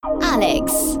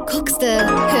Alex, guckste,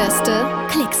 hörste,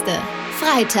 klickste.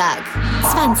 Freitag,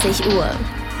 20 Uhr.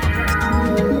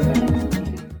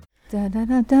 Da, da,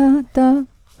 da, da, da.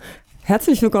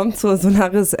 Herzlich willkommen zur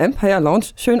Solaris Empire Lounge,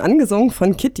 schön angesungen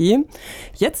von Kitty.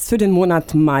 Jetzt für den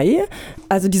Monat Mai,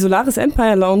 also die Solaris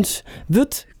Empire Lounge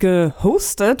wird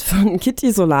gehostet von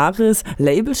Kitty Solaris,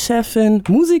 Labelchefin,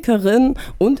 Musikerin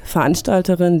und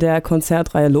Veranstalterin der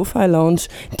Konzertreihe Lo-Fi Lounge,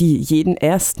 die jeden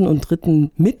ersten und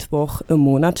dritten Mittwoch im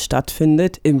Monat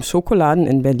stattfindet im Schokoladen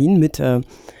in Berlin-Mitte.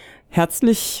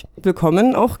 Herzlich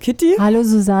willkommen auch, Kitty. Hallo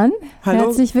Susanne, Hallo.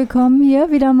 Herzlich willkommen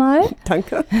hier wieder mal.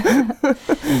 Danke.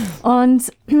 Und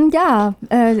ja,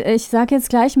 ich sage jetzt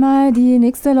gleich mal die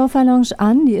nächste Lo-Fi Lounge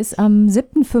an, die ist am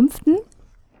 7.5.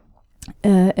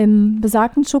 Im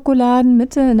besagten Schokoladen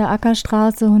Mitte in der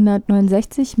Ackerstraße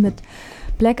 169 mit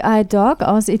Black Eyed Dog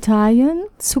aus Italien,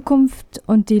 Zukunft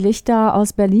und die Lichter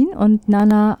aus Berlin und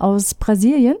Nana aus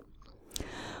Brasilien.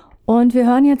 Und wir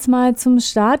hören jetzt mal zum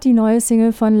Start die neue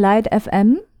Single von Light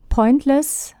FM,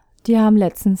 Pointless. Die haben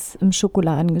letztens im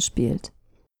Schokoladen gespielt.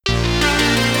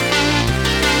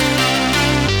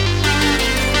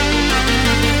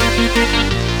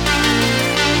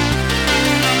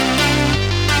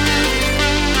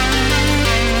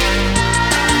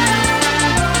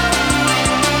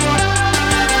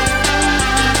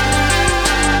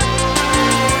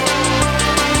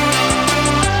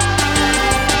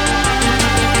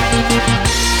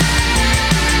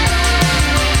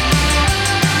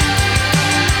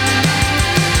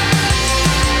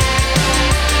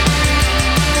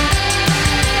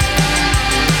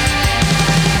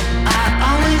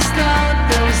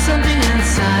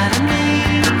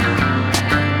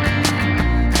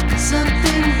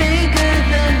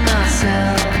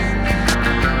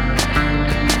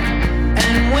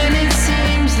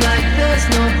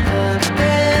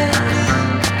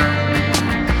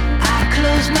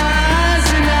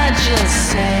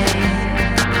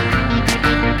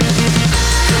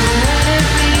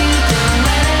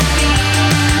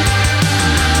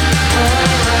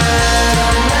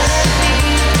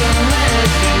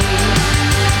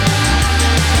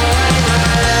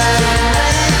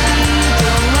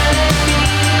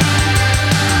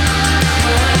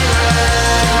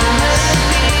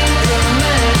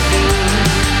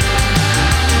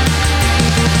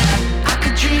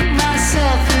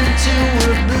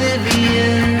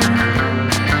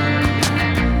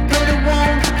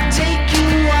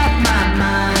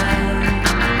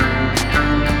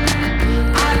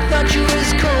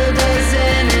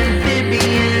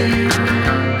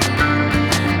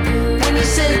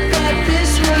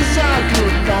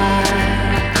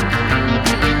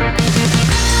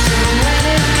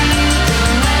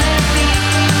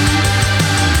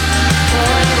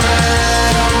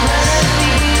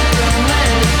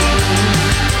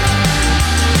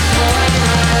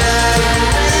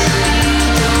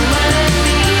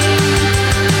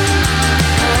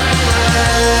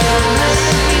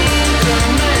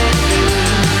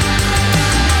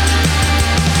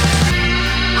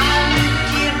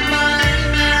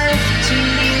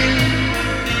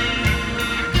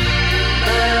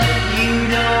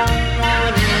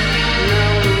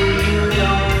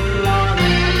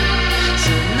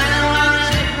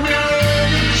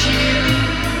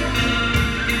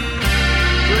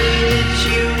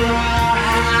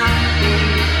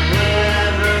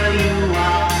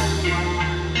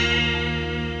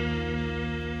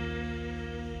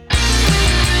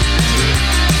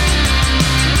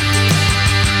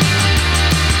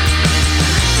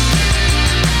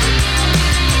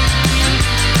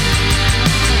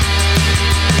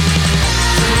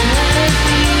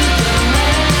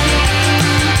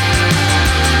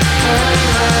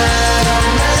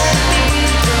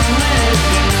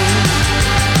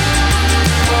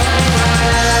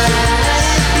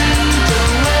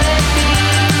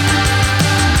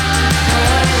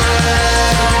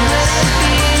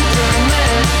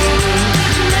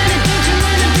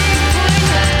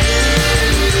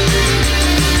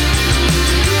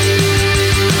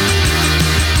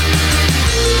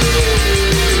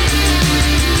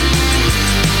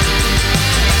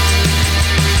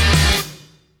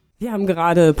 Wir haben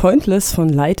gerade Pointless von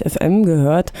Light FM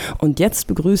gehört und jetzt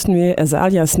begrüßen wir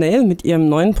Azalea Snail mit ihrem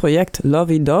neuen Projekt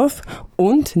Lovey Dove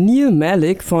und Neil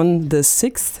Malik von The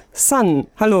Sixth Sun.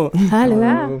 Hallo. Hallo.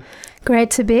 Hello. Great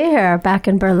to be here, back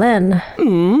in Berlin.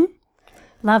 Mhm.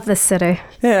 Love this city.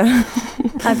 Yeah.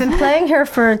 I've been playing here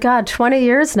for, 20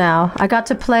 years now. I got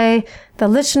to play the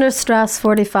Lichnerstrasse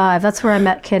 45. That's where I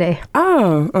met Kitty.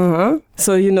 Ah, uh-huh.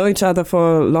 So you know each other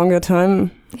for a longer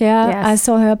time? Yeah, Yes. I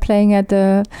saw her playing at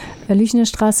the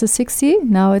Lichnerstraße 60.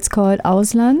 Now it's called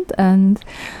Ausland. And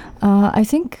I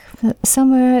think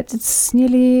somewhere it's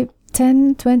nearly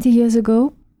 10, 20 years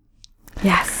ago.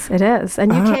 Yes, it is.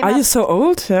 And you came Are you so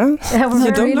old? Yeah. Yeah, we're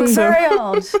You don't look so. very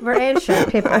old. We're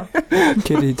ancient people.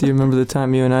 Kitty, do you remember the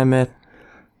time you and I met?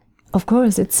 Of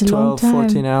course, it's a long 12, time.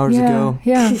 14 hours ago.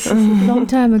 Yeah, long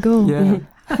time ago. Yeah.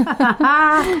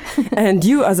 And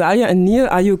you, Azalia and Neil,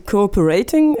 are you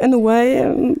cooperating in a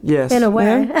way? Yes. In a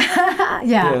way.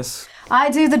 Yeah. Yes. I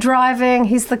do the driving.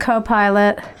 He's the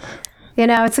co-pilot. You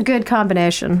know, it's a good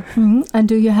combination. Mhm. And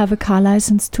do you have a car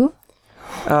license too?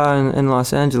 In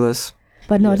Los Angeles.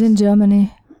 But not Yes. in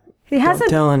Germany. He Don't hasn't.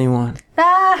 tell anyone.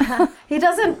 He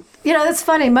doesn't. You know, it's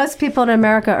funny. Most people in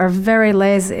America are very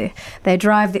lazy. They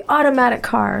drive the automatic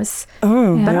cars.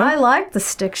 Oh, Yeah. But yeah. I like the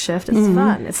stick shift. It's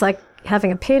fun. It's like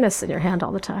having a penis in your hand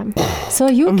all the time. So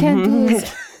you can do.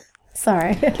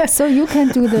 Sorry. So you can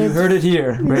do You the. heard it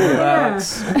here. Radio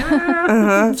Alex.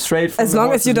 Straight from As the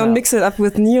long as you horse's don't mouth. mix it up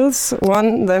with Neil's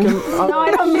one, then No,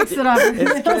 I don't mix it up.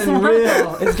 It's getting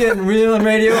real. It's getting real in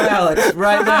Radio Alex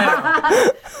right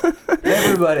now.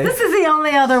 Everybody. This is the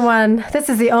only other one. This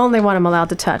is the only one I'm allowed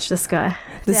to touch. This guy.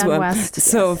 this Dan one. West.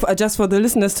 So just for the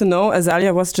listeners to know,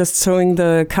 Azalia was just showing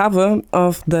the cover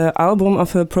of the album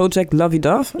of her project Lovey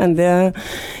Dove, and there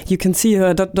you can see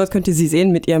her. Dort könnt ihr sie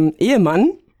sehen mit ihrem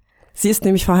Ehemann. Sie ist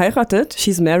nämlich verheiratet.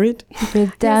 She's married.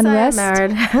 With Dan yes, West. I am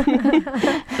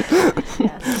married.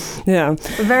 Yeah.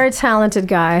 A very talented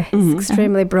guy. He's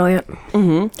extremely brilliant.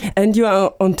 And you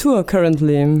are on tour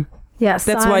currently. Yes.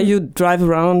 That's why you drive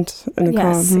around in a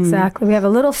car. Yes, exactly. We have a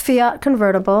little Fiat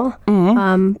convertible.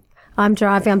 I'm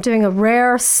driving. I'm doing a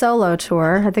rare solo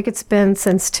tour. I think it's been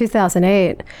since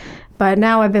 2008. But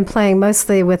now I've been playing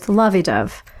mostly with Lovey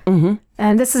Dove.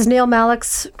 And this is Neil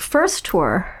Malick's first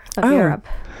tour of Europe.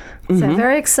 So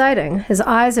very exciting. His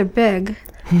eyes are big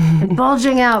and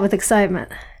bulging out with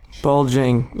excitement.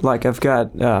 Bulging. Like I've got,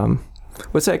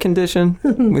 what's that condition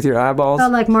with your eyeballs? Oh,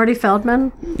 like Marty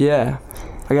Feldman? Yeah.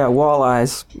 I got wall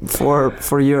eyes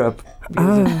for Europe.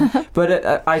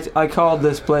 But I called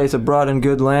this place Abroad in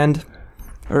Good Land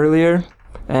earlier,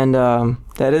 and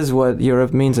that is what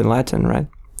Europe means in Latin, right?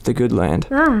 The good land.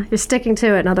 Ah, you're sticking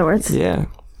to it, in other words. Yeah.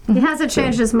 He hasn't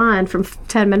changed his mind from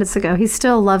 10 minutes ago. He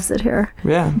still loves it here.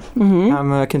 Yeah.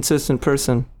 I'm a consistent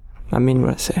person. I mean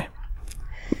what I say.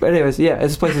 But anyways, yeah,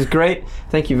 this place is great.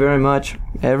 Thank you very much,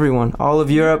 everyone. All of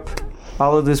Europe,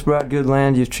 all of this broad good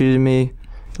land. You've treated me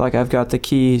like I've got the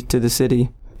key to the city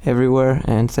everywhere,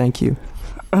 and thank you.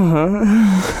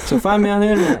 So find me on the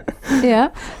internet. Yeah.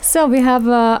 So we have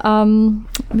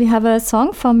a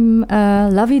song from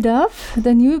Lovey Dove,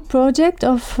 the new project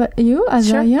of you,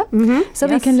 Azalia. So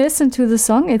we Yes. can listen to the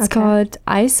song. It's Okay. called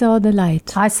 "I Saw the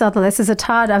Light." This is a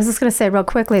Todd, I was just going to say real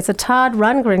quickly, it's a Todd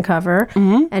Rundgren cover,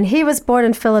 and he was born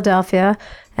in Philadelphia,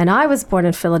 and I was born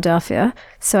in Philadelphia,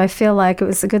 so I feel like it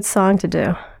was a good song to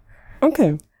do.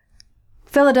 Okay.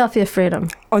 Philadelphia Freedom.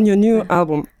 On your new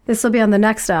album, This will be on the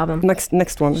next album.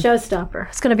 next one. Showstopper.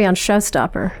 It's going to be on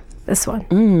Showstopper, this one.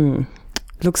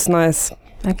 Looks nice.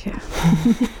 Thank you.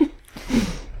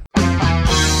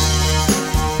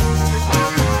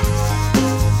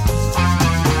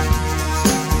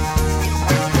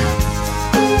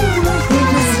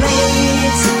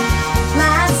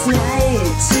 Last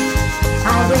night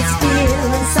I was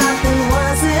feeling something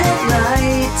wasn't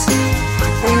right,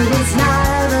 and it's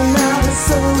not another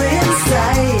soul in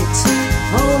sight.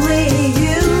 Only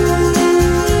you,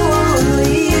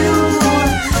 only you.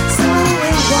 So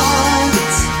we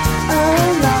walked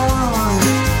along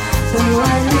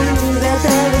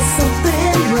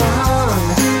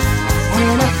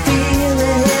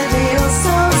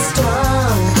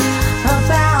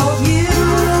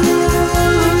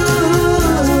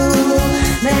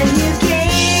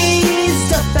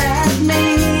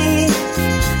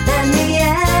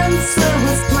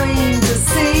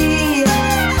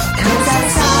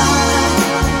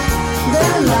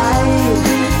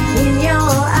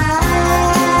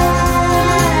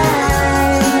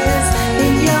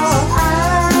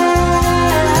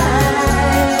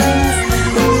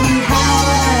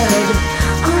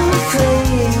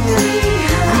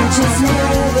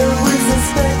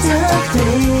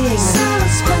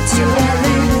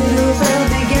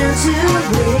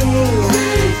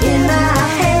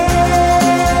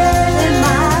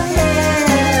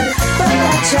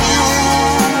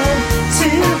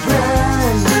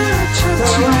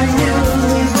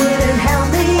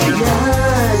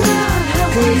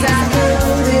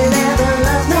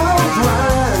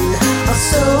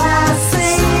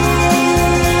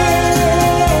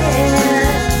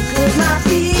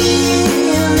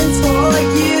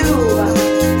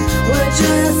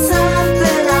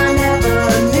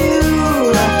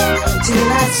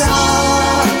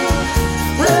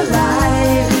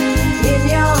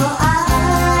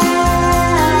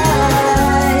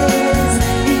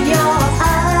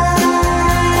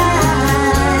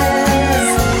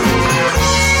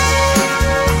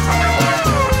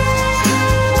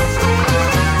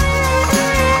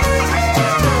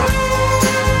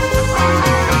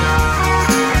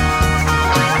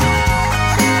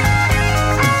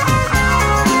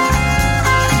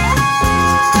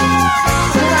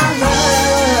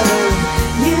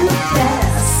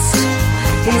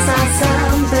It's not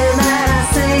something that I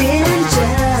say in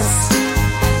jest,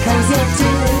 'cause you're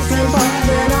different more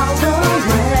than all the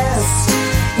rest.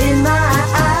 In my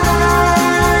eyes,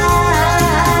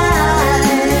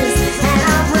 and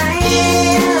I've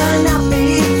ran up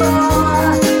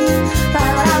before,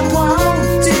 but I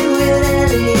won't do it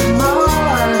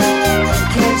anymore.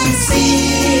 Can't you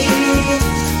see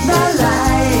the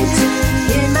light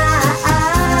in my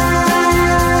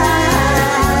eyes?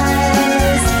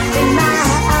 In my eyes, in my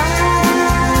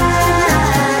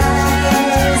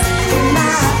eyes, in my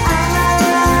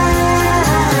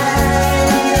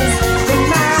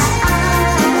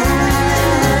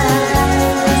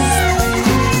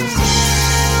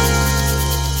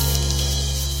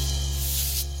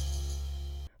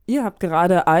Ihr habt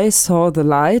gerade I Saw the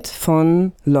Light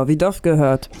von Lovey Dove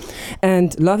gehört.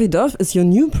 And Lovey Dove is your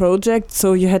new project,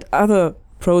 so you had other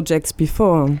projects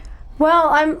before. Well,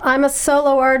 I'm a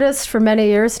solo artist for many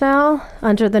years now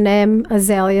under the name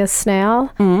Azalea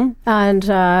Snail. And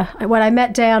when I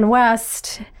met Dan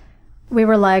West, we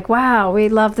were like, wow, we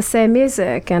love the same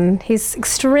music. And he's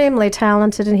extremely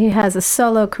talented and he has a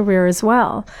solo career as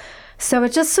well. So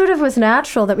it just sort of was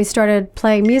natural that we started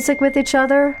playing music with each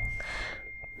other.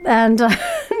 And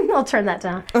I'll turn that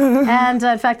down. And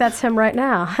in fact, that's him right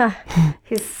now.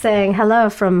 He's saying hello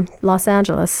from Los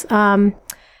Angeles.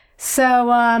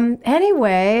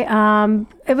 Anyway,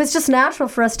 it was just natural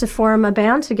for us to form a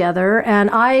band together. And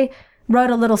I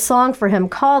wrote a little song for him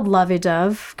called Lovey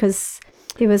Dove because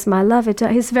he was my lovey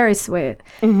dove. He's very sweet.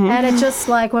 And it just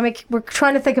like when we were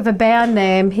trying to think of a band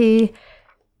name, he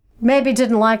maybe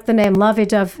didn't like the name Lovey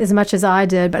Dove as much as I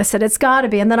did, but I said, it's got to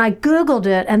be. And then I Googled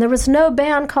it, and there was no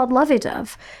band called Lovey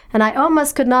Dove. And I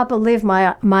almost could not believe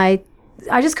I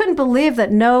just couldn't believe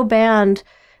that no band,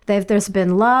 there's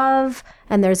been love,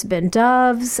 and there's been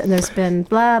doves, and there's been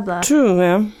blah, blah. True,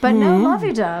 yeah. But no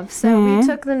Lovey Dove. So we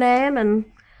took the name and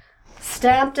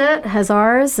stamped it as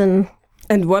ours, and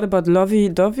And what about Lovey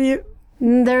Dovey?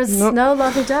 there's no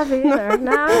Lovey Dove either.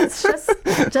 No, it's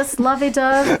just Lovey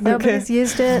Dove. Nobody's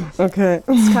used it. Okay.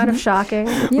 It's kind of shocking.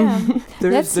 Yeah.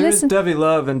 There Let's is listen. Dovey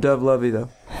Love and Dove Lovey, though.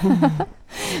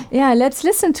 Yeah, let's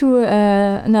listen to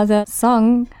another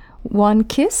song, One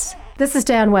Kiss. This is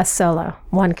Dan West solo,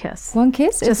 One Kiss. One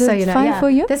Kiss? Just is so it you know. fine Yeah. for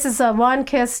you? This is a One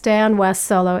Kiss Dan West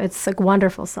solo. It's a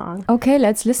wonderful song. Okay,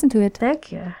 let's listen to it.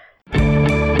 Thank you.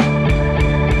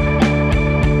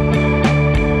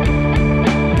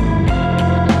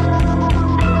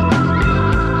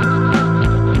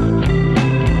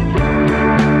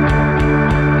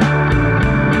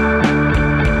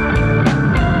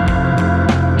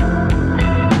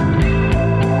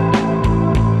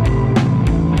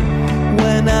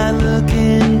 When I look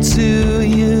into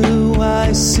you,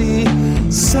 I see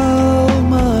so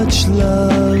much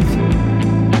love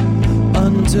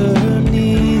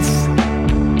underneath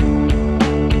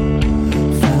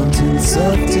fountains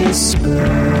of despair.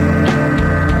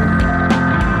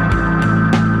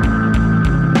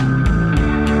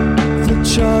 The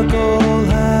charcoal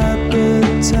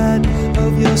habitat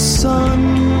of your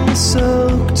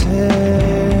sun-soaked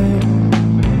hair,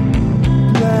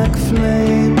 black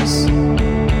flames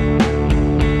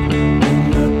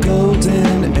in the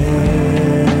golden air.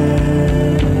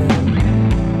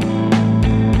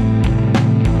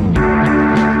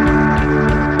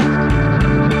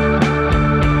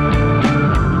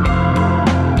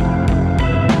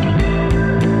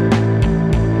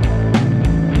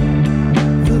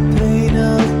 The pain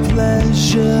of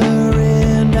pleasure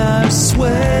in our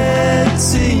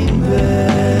sweating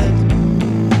bed,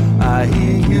 I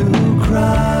hear you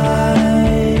cry,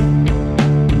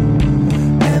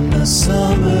 and the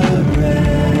summer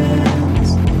ends.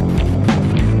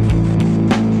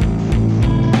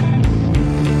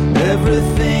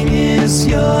 Everything is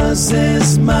yours,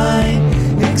 is mine,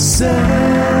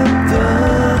 except the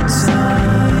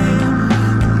time.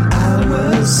 The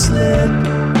hours slip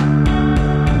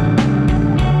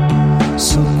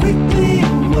so quickly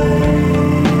away.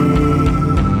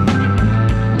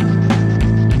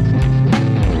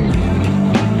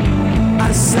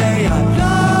 I say I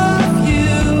love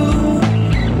you.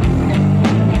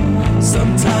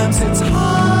 Sometimes it's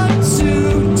hard to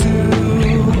do.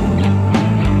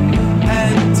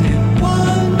 And in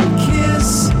one kiss,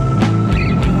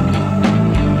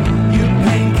 your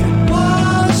pain can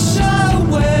wash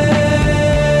away.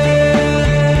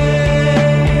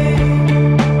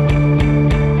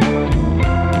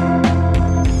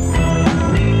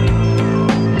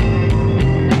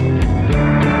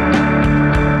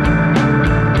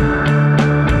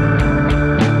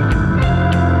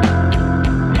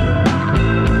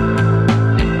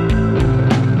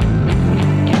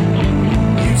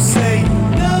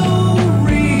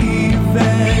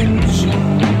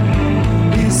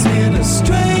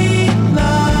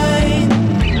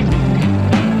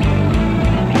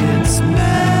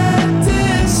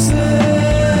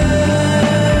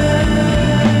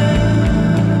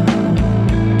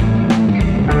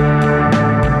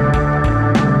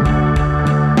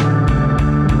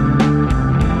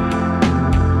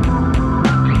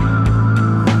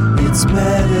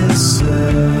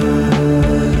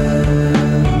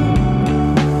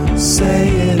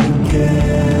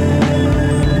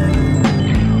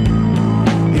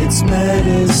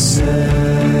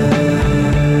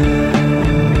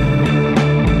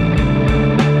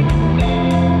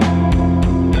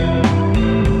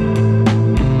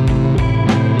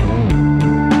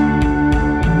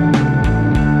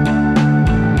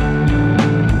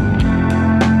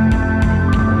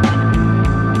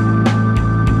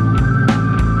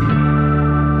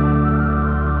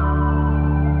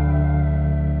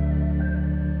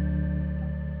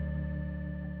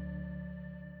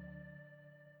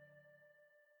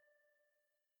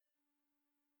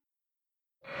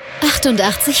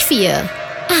 88,4.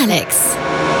 Alex.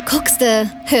 Guckste,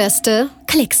 hörste,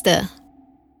 klickste.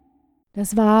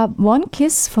 Das war One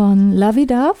Kiss von Lovey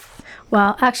Dove.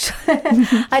 Well, actually,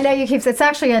 I know you keep. It's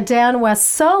actually a Dan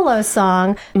West solo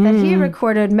song that he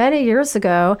recorded many years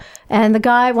ago, and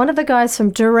one of the guys from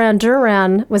Duran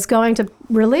Duran, was going to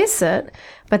release it,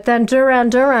 but then Duran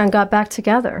Duran got back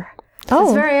together.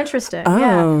 It's very interesting. Oh.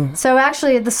 Yeah. So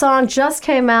actually, the song just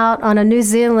came out on a New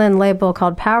Zealand label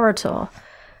called Power Tool.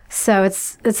 So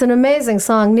it's an amazing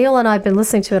song. Neil and I have been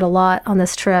listening to it a lot on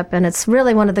this trip, and it's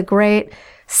really one of the great,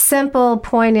 simple,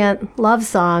 poignant love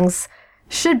songs.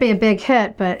 Should be a big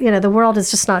hit, but the world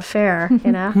is just not fair.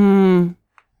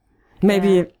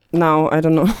 Maybe now, I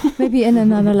don't know. Maybe in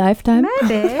another lifetime.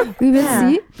 Maybe We will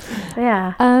see.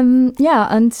 Yeah.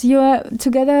 And you're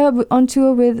together on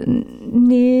tour with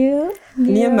Neil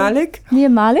Malik? Neil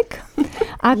Malik,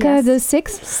 aka Yes. the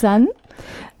Sixth Son.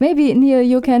 Maybe Neil,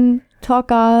 you can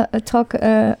talk a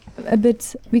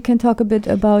bit. We can talk a bit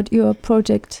about your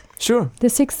project, Sure. the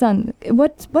Sixth Son.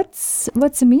 What's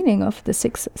the meaning of the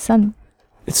Sixth Son?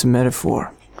 It's a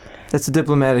metaphor. That's a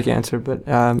diplomatic answer, but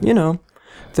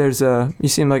there's you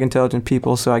seem like intelligent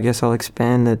people, so I guess I'll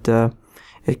expand that.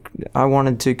 I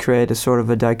wanted to create a sort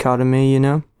of a dichotomy,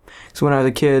 So when I was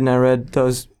a kid and I read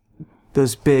those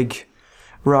big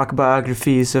rock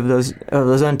biographies of those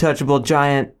untouchable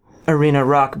giant arena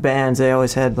rock bands, they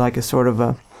always had like a sort of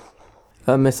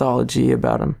a mythology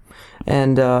about them,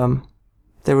 and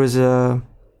there was that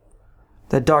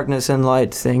darkness and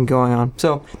light thing going on.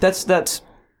 So that's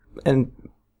a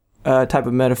type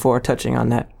of metaphor touching on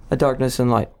that, a darkness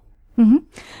and light. Mm-hmm.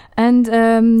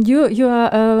 And you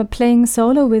are playing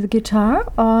solo with guitar.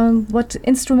 What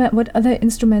other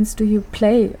instruments do you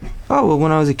play? Oh, well,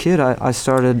 when I was a kid, I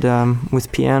started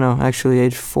with piano, actually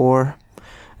age 4,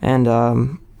 and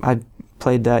I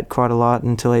played that quite a lot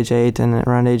until age 8, and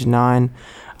around age 9,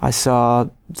 I saw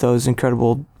those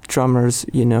incredible drummers,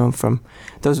 from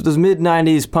those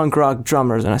mid-90s punk rock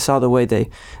drummers, and I saw the way they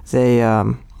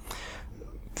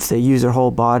use their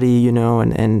whole body,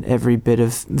 and every bit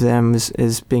of them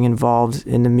is being involved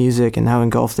in the music and how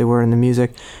engulfed they were in the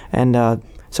music. And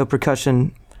so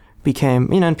percussion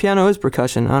became, and piano is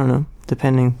percussion, I don't know,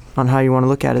 depending on how you want to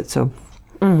look at it. So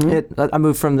I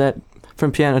moved from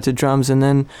piano to drums, and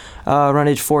then around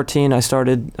age 14, I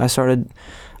started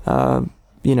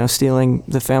stealing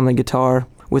the family guitar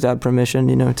without permission,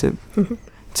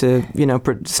 to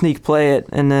sneak play it.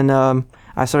 And then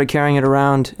I started carrying it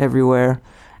around everywhere.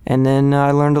 And then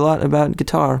I learned a lot about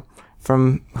guitar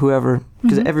from whoever,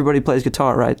 because everybody plays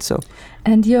guitar, right? So.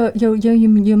 And your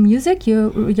music,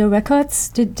 your records,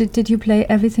 did you play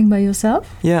everything by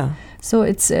yourself? Yeah. So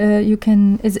it's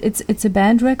it's a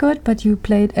band record, but you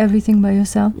played everything by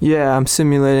yourself. Yeah, I'm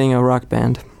simulating a rock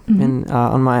band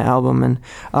on my album, and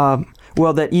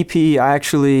that EP I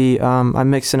actually I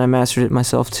mixed and I mastered it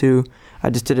myself too.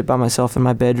 I just did it by myself in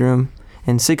my bedroom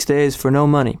in 6 days for no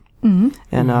money.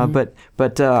 And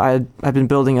I've been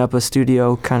building up a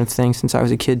studio kind of thing since I was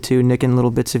a kid too, nicking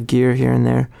little bits of gear here and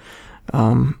there,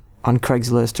 on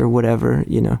Craigslist or whatever.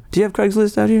 Do you have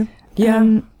Craigslist out here?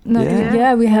 Yeah.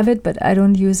 Yeah, we have it, but I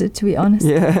don't use it, to be honest.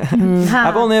 Yeah,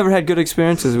 I've only ever had good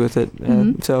experiences with it.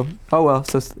 So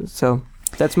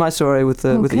that's my story with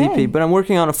the EP. But I'm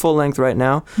working on a full length right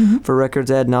now for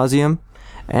Records Ad Nauseum.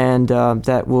 And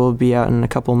that will be out in a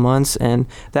couple months, and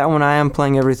that one I am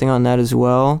playing everything on that as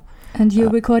well. And you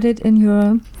recorded in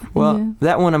your.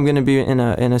 That one I'm going to be in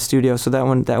a studio, so that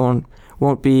one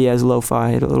won't be as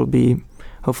lo-fi. It'll be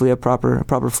hopefully a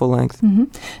proper full length.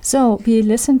 So we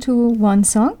listen to one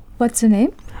song. What's the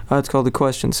name? It's called The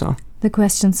Question Song. The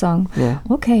Question Song. Yeah.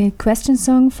 Okay, Question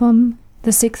Song from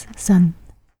the Sixth Son.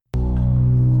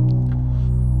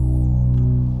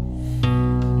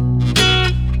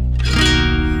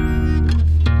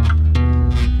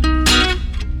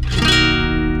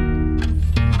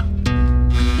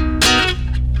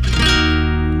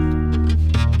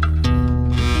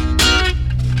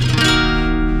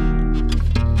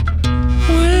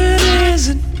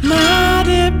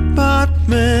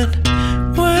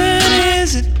 When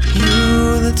is it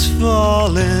you that's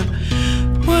falling?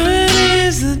 When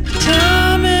is the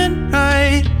timing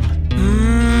right?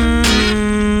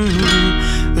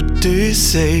 What do you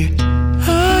say?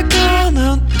 I gone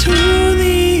out to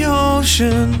the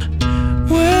ocean.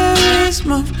 Where is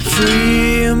my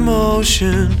free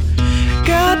emotion?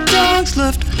 Got dogs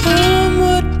left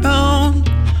homeward bound.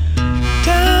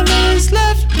 Time is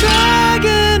left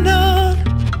dragging on.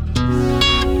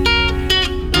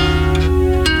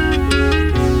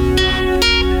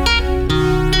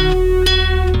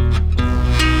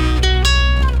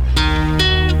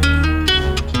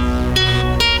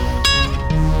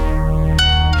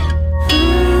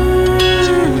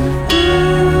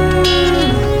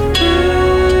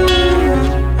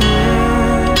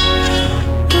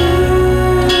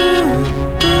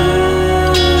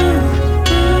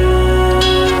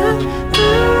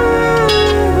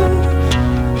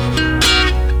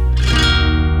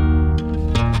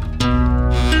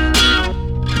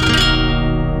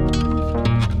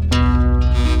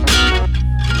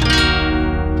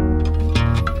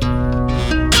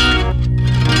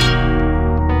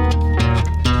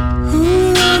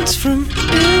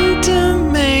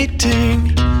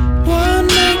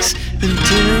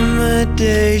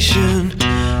 intimidation,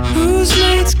 whose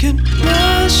mates can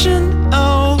ration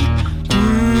out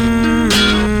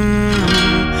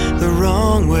the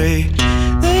wrong way.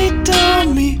 They tell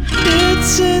me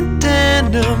it's in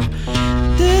tandem,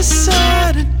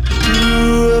 decided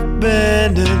to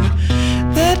abandon.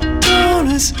 That tone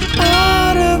is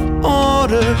out of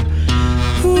order.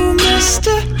 Who must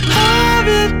have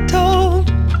it told?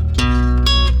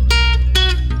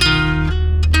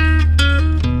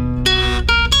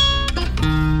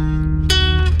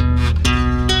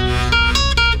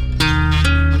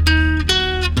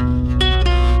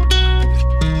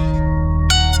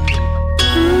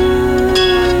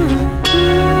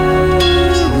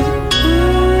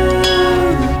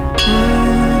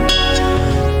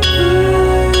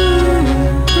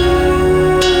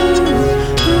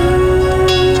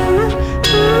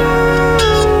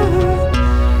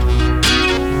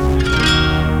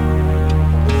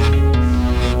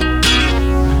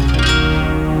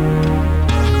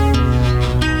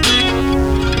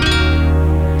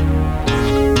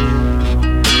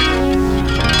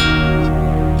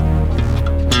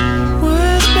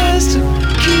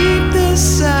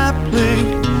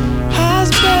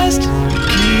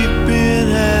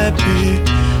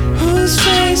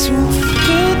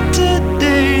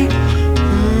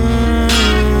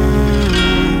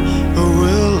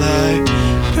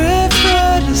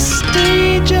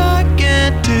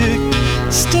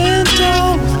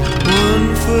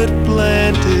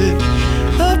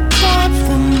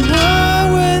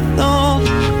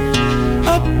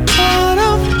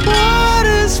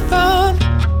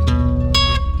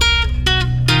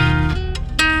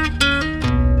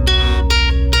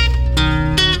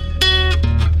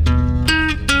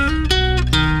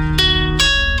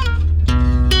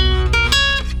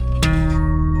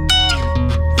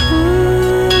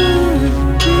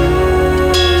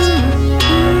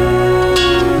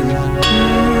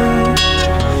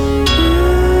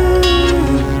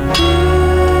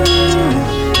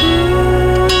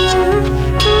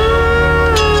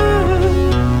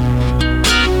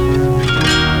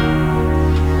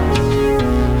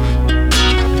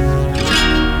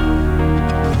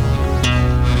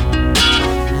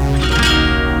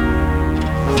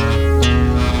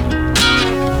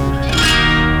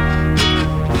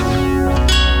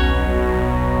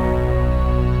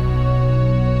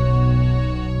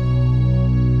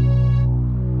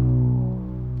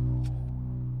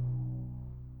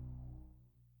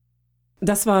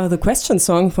 Das war The Question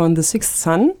Song von The Sixth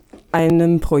Sun,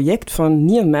 einem Projekt von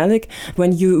Neil Malik.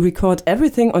 When you record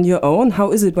everything on your own,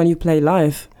 how is it when you play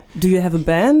live? Do you have a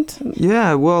band?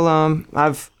 Yeah, well,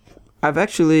 I've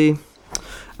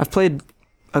played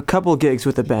a couple gigs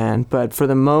with a band, but for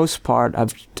the most part,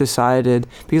 I've decided,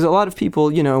 because a lot of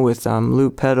people, you know, with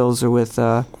loop pedals or with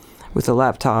a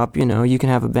laptop, you know, you can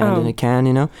have a band in a can,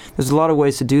 you know. There's a lot of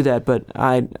ways to do that, but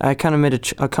I kind of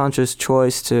made a conscious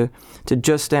choice to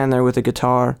just stand there with a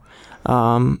guitar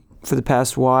for the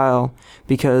past while,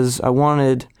 because I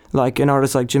wanted, like, an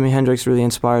artist like Jimi Hendrix really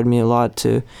inspired me a lot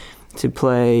to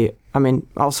play, I mean,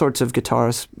 all sorts of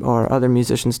guitarists or other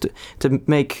musicians to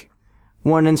make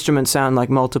one instrument sound like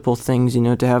multiple things, you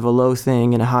know, to have a low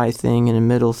thing and a high thing and a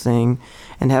middle thing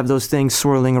and have those things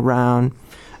swirling around.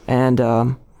 And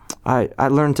I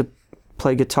learned to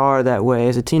play guitar that way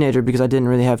as a teenager because I didn't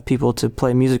really have people to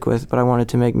play music with, but I wanted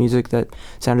to make music that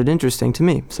sounded interesting to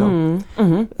me. So,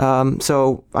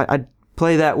 so I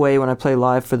play that way when I play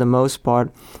live for the most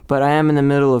part, but I am in the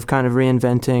middle of kind of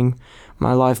reinventing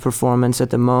my live performance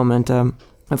at the moment.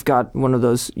 I've got one of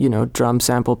those, you know, drum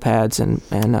sample pads and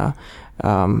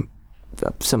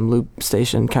some loop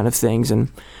station kind of things,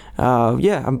 and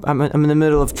yeah, I'm in the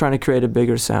middle of trying to create a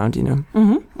bigger sound, you know.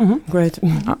 Great.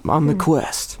 I'm on the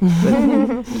quest.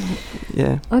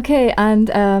 Yeah. Okay,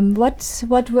 and what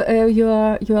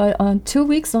you're on 2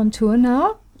 weeks on tour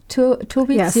now? Two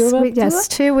weeks. Yes,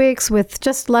 2 weeks with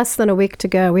just less than a week to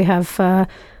go. We have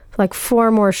like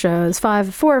 4 more shows,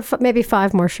 maybe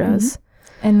 5 more shows.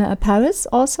 In Paris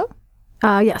also?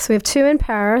 Yes, we have 2 in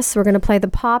Paris. We're going to play the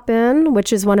Pop-In,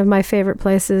 which is one of my favorite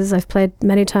places. I've played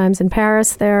many times in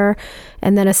Paris there.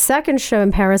 And then a second show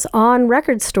in Paris on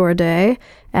Record Store Day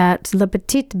at Le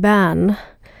Petit Bain,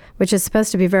 which is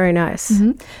supposed to be very nice.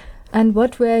 And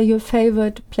what were your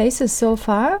favorite places so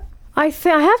far? I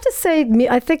have to say,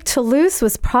 I think Toulouse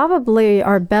was probably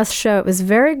our best show. It was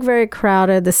very, very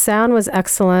crowded. The sound was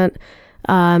excellent.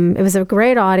 It was a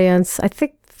great audience. I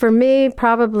think for me,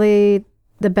 probably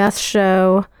the best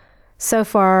show so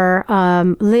far.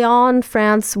 Lyon,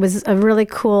 France was a really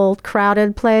cool,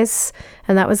 crowded place,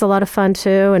 and that was a lot of fun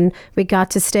too. And we got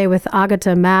to stay with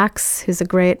Agatha Max, who's a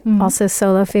great, also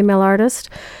solo female artist.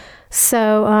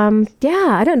 So,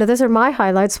 yeah, I don't know. Those are my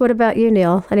highlights. What about you,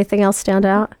 Neil? Anything else stand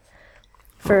out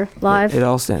for live? It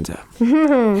all stands out.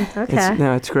 Okay.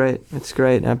 It's great. It's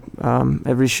great.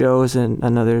 Every show is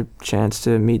another chance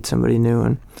to meet somebody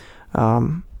new,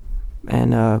 and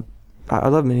I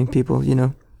love meeting people. You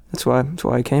know, that's why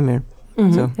I came here.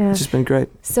 So Yeah. it's just been great.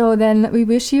 So then we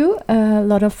wish you a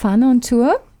lot of fun on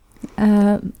tour,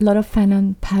 a lot of fun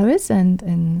in Paris and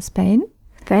in Spain.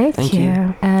 Thank Thank you.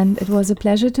 you. And it was a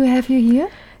pleasure to have you here.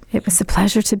 It was a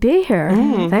pleasure to be here.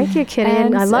 Thank you, Kitty.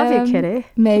 And I love you, Kitty.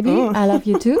 Maybe I love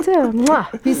you too. Too. Mwah.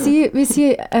 We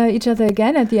see each other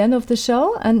again at the end of the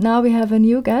show, and now we have a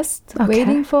new guest Okay.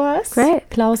 waiting for us. Great.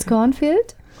 Klaus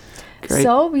Kornfield. Great.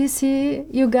 So we see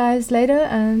you guys later,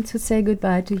 and to say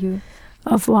goodbye to you.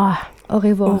 Au revoir. Au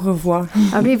revoir. Au revoir.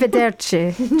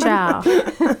 Arrivederci. Ciao.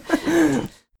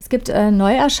 Es gibt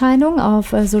Neuerscheinungen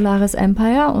auf Solaris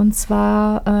Empire, und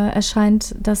zwar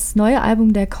erscheint das neue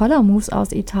Album der Color Moves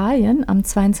aus Italien am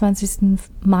 22.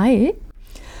 Mai.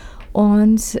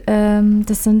 Und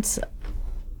das sind fünf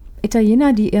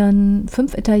Italiener, die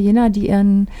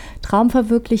ihren Traum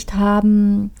verwirklicht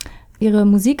haben, ihre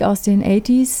Musik aus den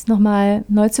 80s nochmal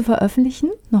neu zu veröffentlichen,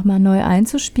 nochmal neu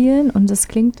einzuspielen. Und das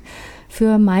klingt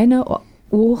für meine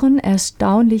Ohren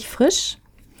erstaunlich frisch.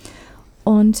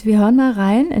 Und wir hören mal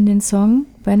rein in den Song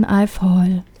When I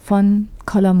Fall von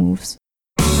Color Moves.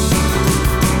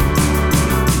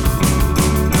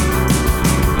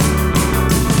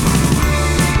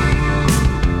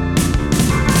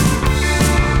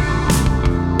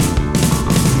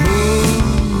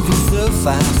 Moving so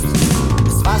fast,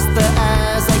 as faster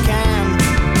as I can.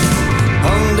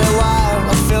 On the wire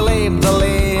of Philip, the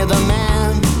leader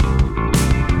man.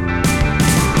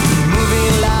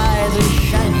 Moving like the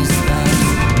shiny stars,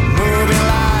 moving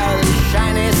like the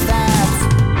shiny stars.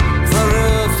 From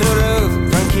roof to roof,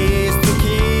 from keys to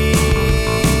keys.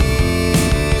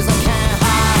 I can't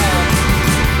hide,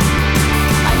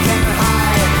 I can't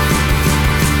hide,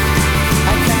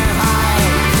 I can't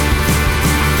hide.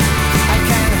 I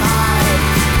can't hide.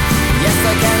 Yes,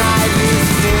 I can hide this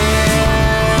fear.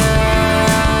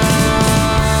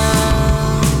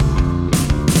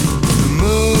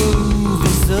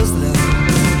 Moving so slow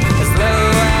as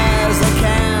I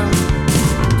can,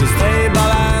 to stay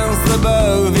balanced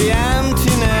above the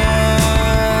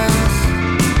emptiness.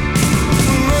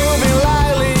 Moving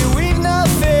lightly with no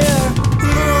fear,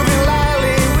 moving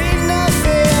lightly with no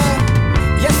fear.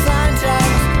 Yes,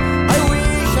 sometimes I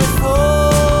wish I fall.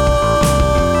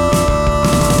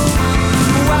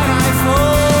 When I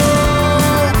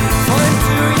fall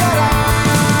into your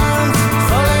arms,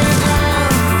 falling down,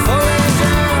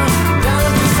 down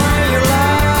to find your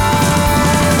love.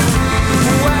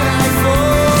 When I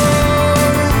fall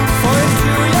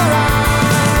into your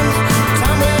arms,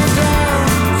 tumbling down,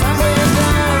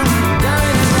 down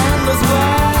in an endless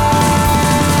well.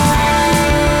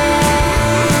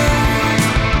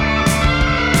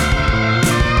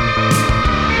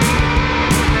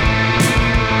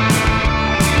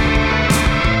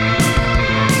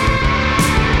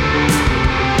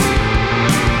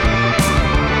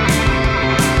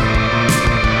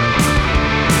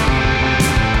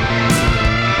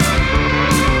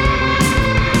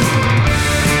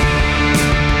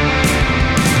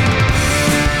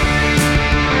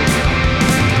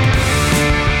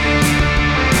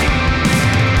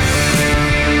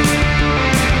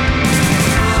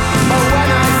 But when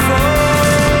I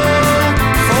fall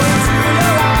into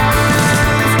your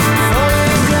arms,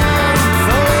 falling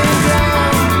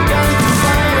down, down to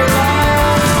find your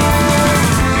love.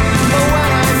 But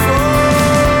when I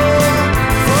fall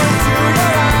into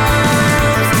your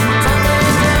arms,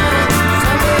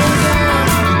 tumbling down,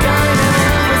 down in an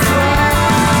endless well.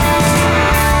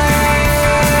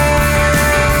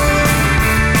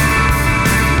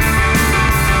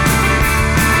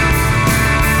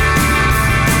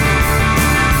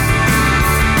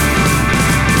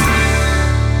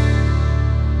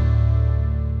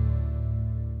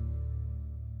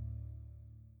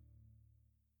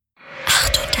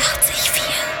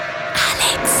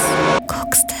 Alex,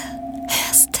 guckste,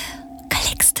 hörste,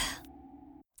 klickste.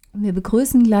 Wir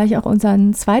begrüßen gleich auch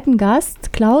unseren zweiten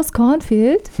Gast, Klaus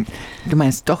Kornfield. Du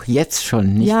meinst doch jetzt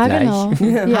schon, nicht Ja, gleich.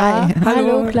 genau. Ja,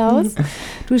 hallo Klaus.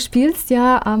 Du spielst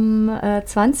ja am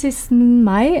 20.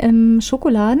 Mai im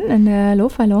Schokoladen in der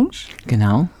Lo-Fi Lounge.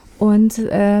 Genau. Und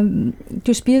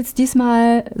du spielst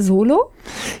diesmal solo.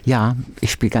 Ja,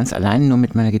 ich spiele ganz allein, nur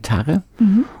mit meiner Gitarre.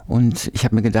 Und ich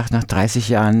habe mir gedacht, nach 30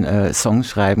 Jahren Songs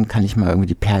schreiben, kann ich mal irgendwie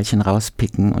die Perlchen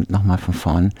rauspicken und nochmal von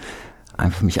vorn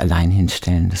einfach mich allein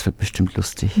hinstellen. Das wird bestimmt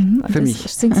lustig. Und Für das mich.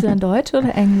 Singst du dann Deutsch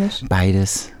oder Englisch?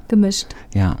 Beides, Gemischt.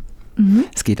 ja.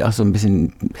 Es geht auch so ein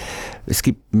bisschen, es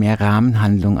gibt mehr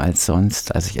Rahmenhandlung als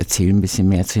sonst. Also ich erzähle ein bisschen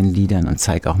mehr zu den Liedern und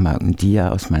zeige auch mal ein Dia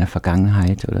aus meiner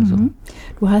Vergangenheit oder so.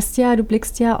 Du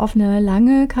blickst ja auf eine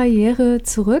lange Karriere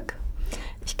zurück.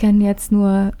 Ich kenne jetzt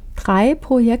nur 3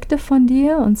 Projekte von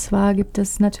dir. Und zwar gibt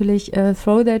es natürlich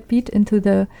Throw That Beat into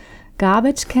the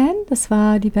Garbage Can. Das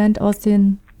war die Band aus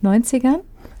den 90ern.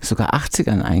 Sogar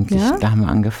 80ern eigentlich, Ja? da haben wir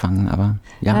angefangen, aber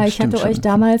ja, Ich stimmt hatte schon. euch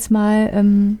damals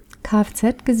mal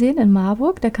Kfz gesehen in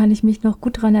Marburg. Da kann ich mich noch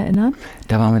gut dran erinnern.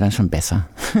 Da waren wir dann schon besser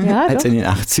Ja, als doch. in den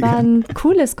War 80ern. ein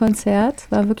cooles Konzert,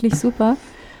 war wirklich super.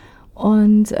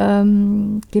 Und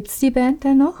gibt es die Band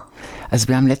denn noch? Also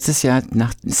wir haben letztes Jahr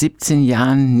nach 17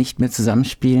 Jahren nicht mehr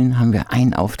zusammenspielen, haben wir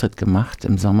einen Auftritt gemacht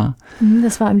im Sommer.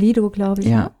 Das war im Lido, glaube ich.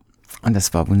 Ja. Ne? Und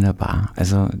das war wunderbar.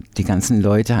 Also die ganzen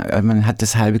Leute, man hat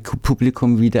das halbe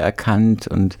Publikum wiedererkannt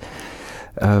und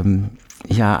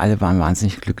ja, alle waren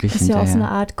wahnsinnig glücklich Ist ja auch so hinterher.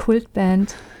 eine Art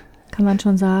Kultband, kann man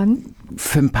schon sagen.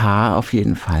 Für ein paar auf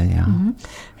jeden Fall, ja.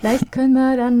 Vielleicht können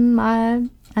wir dann mal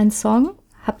einen Song.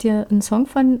 Habt ihr einen Song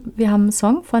wir haben einen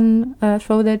Song von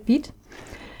Throw That Beat.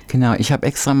 Genau, ich habe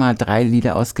extra mal 3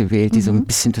 Lieder ausgewählt, die so ein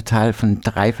bisschen total von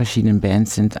 3 verschiedenen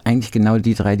Bands sind. Eigentlich genau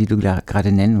die 3, die du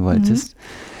gerade nennen wolltest.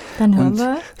 Dann hören Und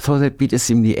wir. Throw That Beat ist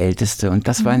eben die älteste. Und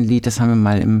das war ein Lied, das haben wir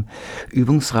mal im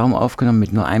Übungsraum aufgenommen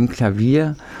mit nur einem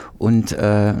Klavier und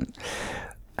hatten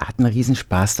einen riesen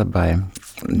Spaß dabei.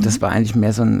 Und das war eigentlich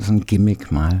mehr so ein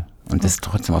Gimmick mal. Und das ist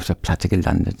trotzdem auf der Platte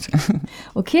gelandet.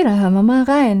 Okay, da hören wir mal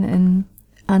rein in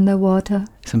Underwater.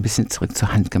 So ein bisschen zurück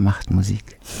zur handgemachten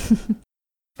Musik.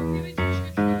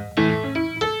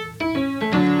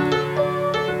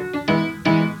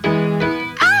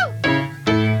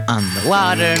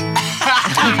 Underwater.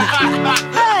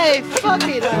 Hey, fuck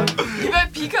it up.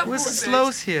 Where's the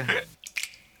slows here?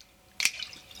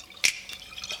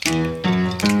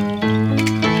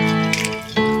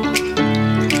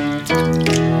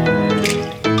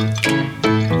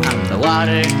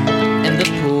 Underwater in the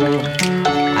pool,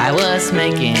 I was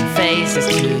making faces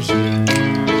to you.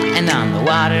 And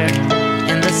underwater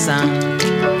in the sun,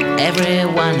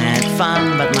 everyone had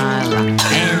fun but my luck.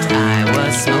 And I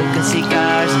was smoking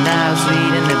cigars and I was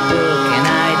reading a book, and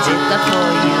I did that for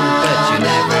you, but you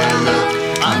never looked.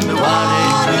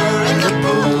 Underwater in the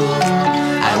pool,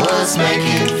 I was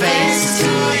making faces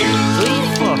to you.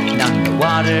 3, 4, and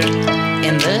underwater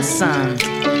in the sun,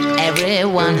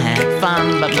 everyone had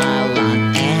fun but my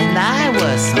luck. And I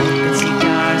was smoking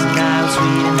cigars and I was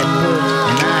reading a book,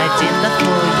 and I did that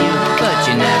for you, but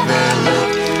you never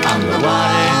looked.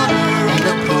 Underwater in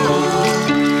the pool,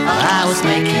 I was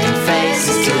making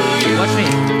faces to you. Watch me.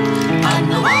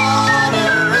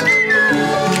 Underwater in the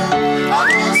pool,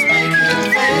 I was making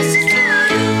faces to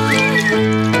you.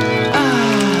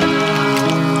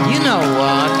 You know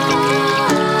what?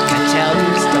 I tell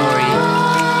you a story.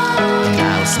 And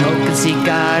I was smoking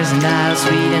cigars and I was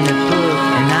reading a book,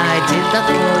 and I did that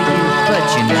for you, but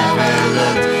you never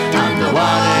looked.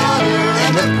 Underwater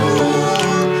in the pool,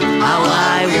 how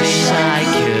I wish I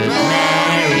could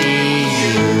marry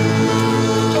you.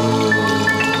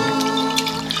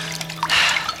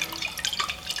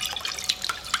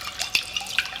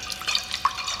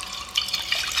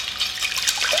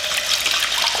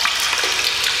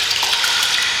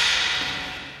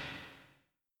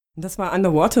 Das war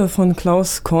Underwater von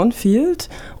Klaus Cornfield.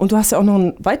 Und du hast ja auch noch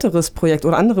ein weiteres Projekt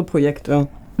oder andere Projekte.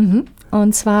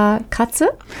 Und zwar Katze.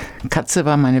 Katze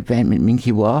war meine Band mit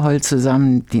Minky Warhol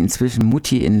zusammen, die inzwischen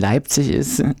Mutti in Leipzig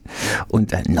ist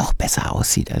und noch besser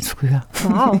aussieht als früher.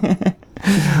 Wow.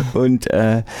 Und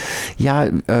wir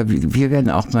werden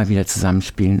auch mal wieder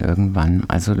zusammenspielen irgendwann.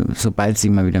 Also sobald sie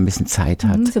mal wieder ein bisschen Zeit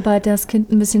hat. Sobald das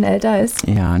Kind ein bisschen älter ist.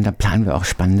 Ja, und da planen wir auch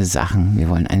spannende Sachen. Wir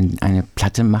wollen eine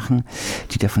Platte machen,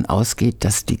 die davon ausgeht,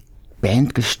 dass die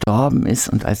Band gestorben ist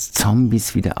und als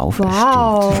Zombies wieder aufersteht.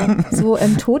 Wow. So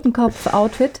im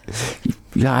Totenkopf-Outfit.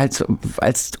 Ja,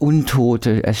 als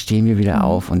Untote erstehen wir wieder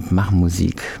auf und machen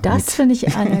Musik. Das finde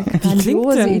ich eine Wie klingt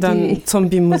grandiose denn dann Idee.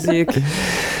 Zombie-Musik?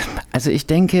 Also ich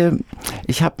denke,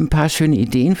 ich habe ein paar schöne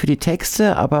Ideen für die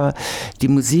Texte, aber die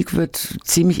Musik wird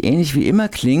ziemlich ähnlich wie immer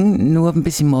klingen, nur ein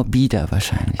bisschen morbider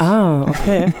wahrscheinlich. Ah,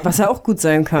 okay. Was ja auch gut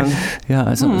sein kann. Ja,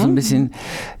 also so ein bisschen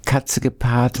Katze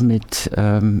gepaart mit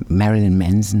Marilyn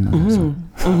Manson oder so.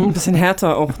 Ein bisschen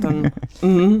härter auch dann.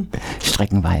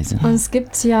 Streckenweise. Und es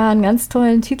gibt ja einen ganz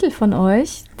tollen Titel von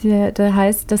euch, der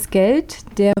heißt Das Geld,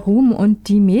 der Ruhm und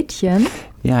die Mädchen.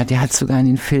 Ja, der hat sogar in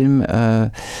den Film,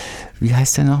 wie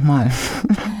heißt der nochmal?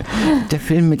 Der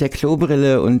Film mit der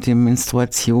Klobrille und den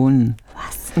Menstruationen.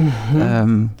 Was?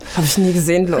 Habe ich nie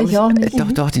gesehen, glaube ich. Ich auch nicht.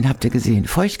 Doch, den habt ihr gesehen.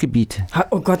 Feuchtgebiet.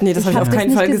 Oh Gott, nee, das habe ich hab auf das keinen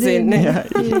nicht Fall gesehen. gesehen.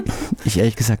 Nee. Nee. Ich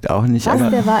ehrlich gesagt auch nicht. Was,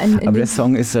 der war in aber der dem-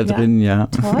 Song ist da Ja. drin, ja.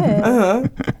 Toll.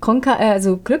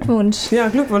 Also Glückwunsch. Ja,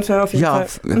 Glückwunsch ja, auf jeden Ja,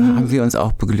 Fall. haben wir uns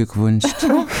auch beglückwünscht.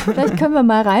 Vielleicht können wir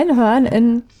mal reinhören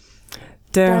in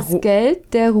Der das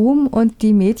Geld, der Ruhm und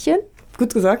die Mädchen.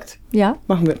 gut gesagt, Ja.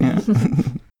 machen wir.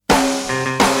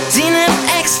 Sie nimmt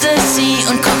Ecstasy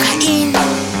und Kokain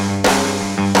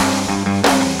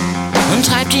und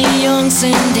treibt die Jungs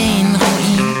in den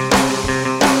Ruin.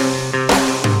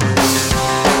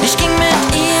 Ich ging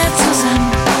mit ihr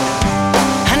zusammen,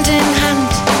 Hand in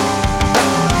Hand.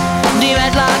 Die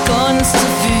Welt lag uns zu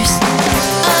Füßen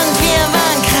und wir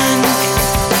waren krank.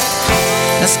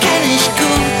 Das kenn ich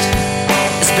gut,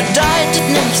 es bedeutet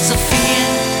nicht so viel.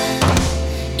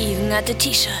 Even hatte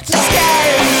T-Shirts. Das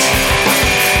Geld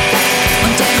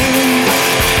und der Ruhm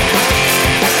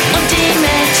und die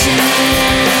Mädchen.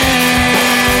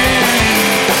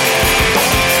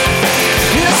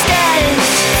 Das Geld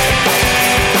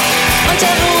und der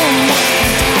Ruhm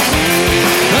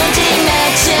und die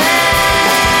Mädchen.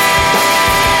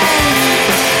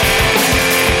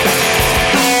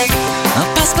 Oh,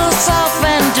 pass bloß auf,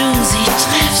 wenn du sie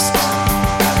triffst.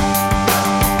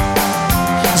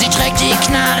 Sie trägt die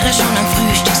Knarre schon am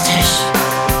Frühstückstisch.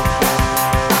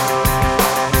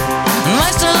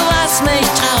 Weißt du, was mich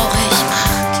traurig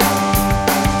macht?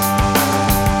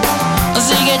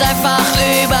 Sie geht einfach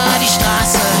über die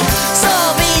Straße, so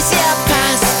wie's ihr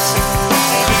passt.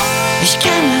 Ich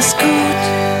kenn es gut,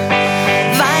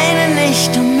 weine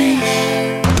nicht um mich.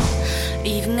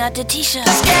 Even hatte T-Shirts.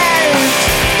 Das Geld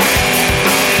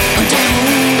und der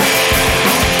Ruhm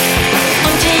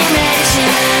und die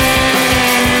Mädchen.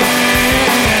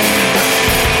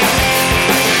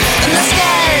 Das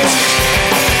Geld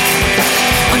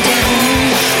und der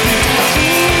Ruhm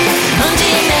und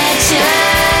die Mädchen.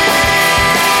 Das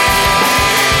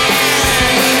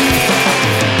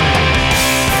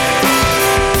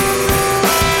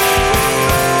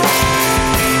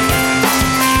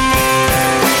Geld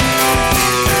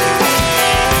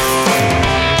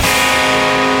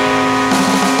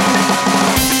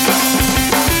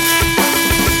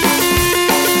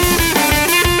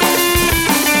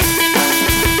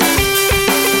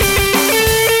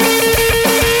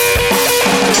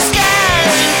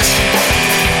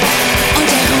und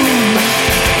der Ruhm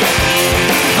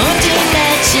und die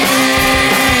Mädchen.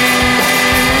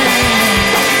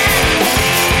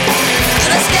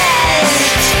 Das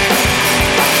Geld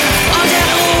und der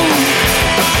Ruhm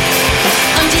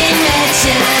und die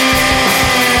Mädchen.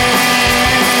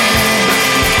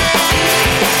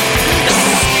 Das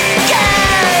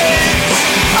Geld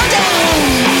und der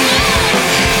Ruhm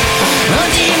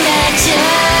und die Mädchen.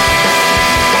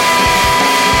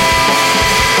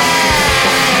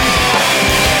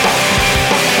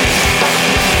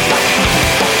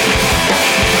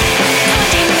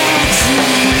 Die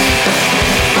Mädchen.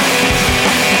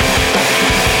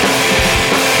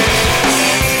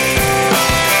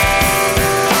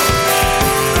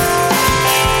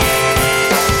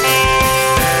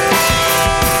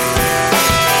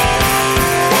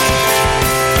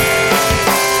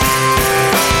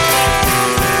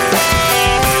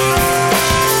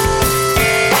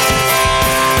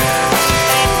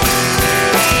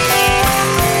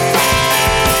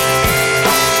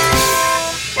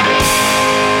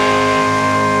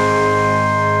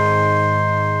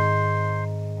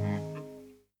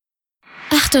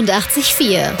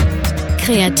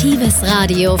 Kreatives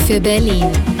Radio für Berlin.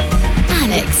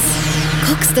 Alex.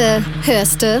 Guckste,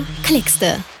 hörste,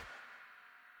 klickste.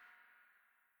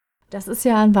 Das ist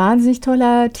ja ein wahnsinnig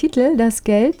toller Titel, das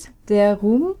Geld, der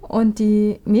Ruhm und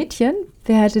die Mädchen.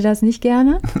 Wer hätte das nicht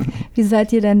gerne? Wie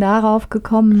seid ihr denn darauf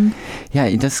gekommen? Ja,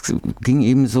 das ging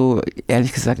eben so,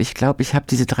 ehrlich gesagt, ich glaube, ich habe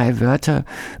diese 3 Wörter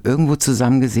irgendwo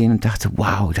zusammen gesehen und dachte,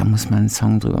 wow, da muss man einen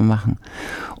Song drüber machen.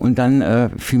 Und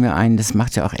dann fiel mir ein, das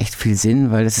macht ja auch echt viel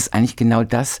Sinn, weil das ist eigentlich genau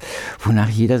das, wonach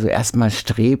jeder so erstmal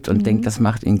strebt und denkt, das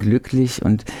macht ihn glücklich.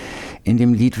 Und in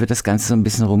dem Lied wird das Ganze so ein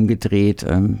bisschen rumgedreht.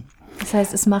 Das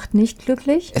heißt, es macht nicht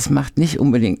glücklich? Es macht nicht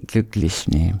unbedingt glücklich,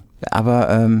 nee.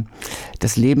 Aber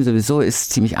das Leben sowieso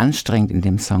ist ziemlich anstrengend in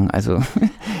dem Song. Also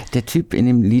der Typ in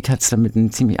dem Lied hat es dann mit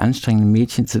einem ziemlich anstrengenden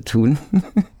Mädchen zu tun.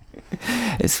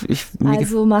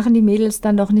 Also machen die Mädels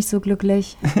dann doch nicht so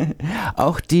glücklich.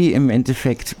 Auch die im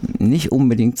Endeffekt nicht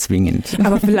unbedingt zwingend.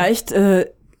 Aber vielleicht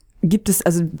Gibt es,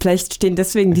 also vielleicht stehen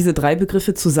deswegen diese 3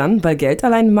 Begriffe zusammen, weil Geld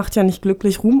alleine macht ja nicht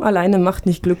glücklich, Ruhm alleine macht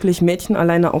nicht glücklich, Mädchen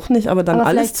alleine auch nicht, aber dann Aber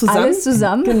alles vielleicht zusammen. alles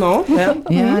zusammen? Genau. Ja.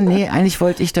 Ja, nee, eigentlich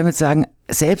wollte ich damit sagen,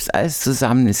 selbst alles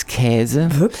zusammen ist Käse.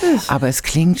 Wirklich? Aber es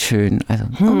klingt schön. Also,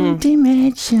 und die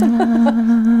Mädchen.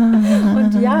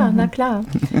 Und ja, na klar.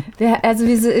 Also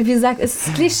wie gesagt, es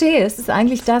ist Klischee. Es ist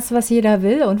eigentlich das, was jeder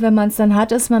will. Und wenn man es dann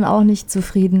hat, ist man auch nicht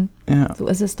zufrieden. Ja. So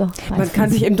ist es doch. Man kann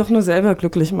sich eben doch nur selber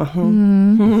glücklich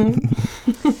machen.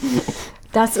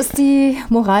 Das ist die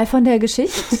Moral von der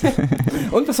Geschichte.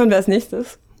 Und was hören wir als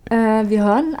nächstes? Wir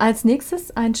hören als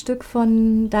nächstes ein Stück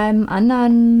von deinem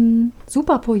anderen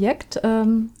Superprojekt,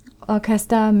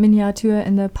 Orchester Miniatur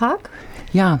in the Park.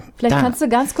 Ja, Vielleicht kannst du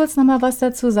ganz kurz noch mal was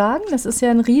dazu sagen. Das ist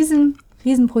ja ein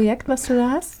Riesenprojekt, was du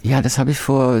da hast. Ja, das habe ich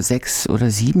vor 6 oder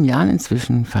 7 Jahren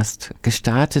inzwischen fast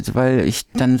gestartet, weil ich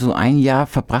dann so ein Jahr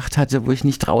verbracht hatte, wo ich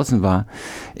nicht draußen war.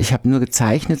 Ich habe nur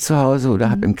gezeichnet zu Hause oder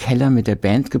habe im Keller mit der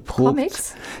Band geprobt.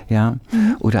 Comics? Ja,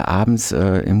 oder abends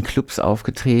im Clubs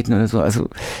aufgetreten oder so. Also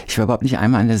ich war überhaupt nicht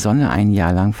einmal in der Sonne ein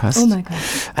Jahr lang fast. Oh mein Gott.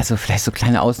 Also vielleicht so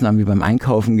kleine Ausnahmen wie beim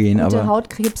Einkaufen gehen. Gute aber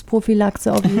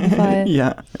Hautkrebsprophylaxe auf jeden Fall.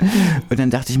 ja. Und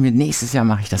dann dachte ich mir, nächstes Jahr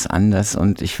mache ich das anders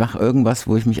und ich mache irgendwas,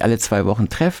 wo ich mich alle 2 Wochen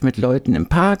treffe mit Leuten im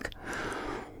Park.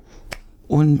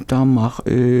 Und da mache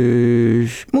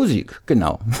ich Musik,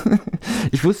 genau.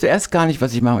 Ich wusste erst gar nicht,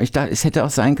 was ich mache. Ich dachte, es hätte auch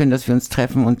sein können, dass wir uns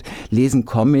treffen und lesen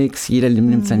Comics. Jeder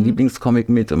nimmt seinen Lieblingscomic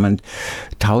mit und man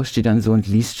tauscht die dann so und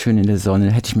liest schön in der Sonne.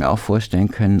 Hätte ich mir auch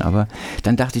vorstellen können. Aber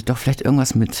dann dachte ich doch, vielleicht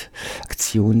irgendwas mit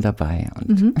Aktion dabei.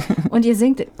 Und ihr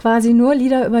singt quasi nur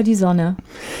Lieder über die Sonne.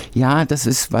 Ja,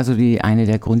 war so eine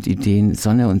der Grundideen,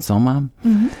 Sonne und Sommer.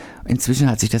 Inzwischen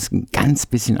hat sich das ein ganz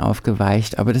bisschen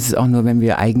aufgeweicht, aber das ist auch nur, wenn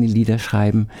wir eigene Lieder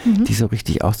schreiben, die so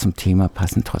richtig auch zum Thema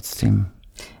passen trotzdem.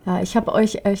 Ja, ich habe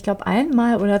euch, ich glaube, 1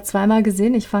 oder 2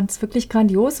 gesehen. Ich fand es wirklich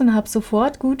grandios und habe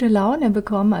sofort gute Laune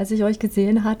bekommen, als ich euch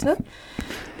gesehen hatte.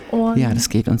 Und ja, das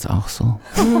geht uns auch so.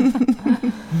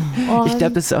 Ich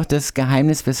glaube, das ist auch das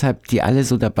Geheimnis, weshalb die alle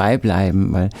so dabei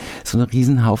bleiben, weil so einen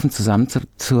Riesenhaufen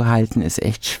zusammenzuhalten ist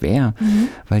echt schwer,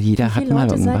 weil jeder hat mal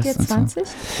irgendwas. Seid ihr 20? Und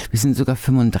so. Wir sind sogar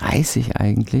 35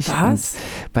 eigentlich. Was?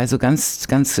 Und bei so ganz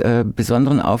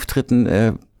besonderen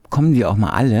Auftritten kommen die auch mal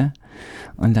alle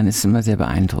und dann ist es immer sehr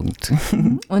beeindruckend.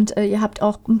 Und ihr habt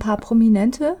auch ein paar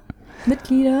prominente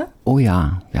Mitglieder? Oh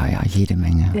ja, jede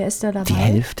Menge. Wer ist da dabei? Die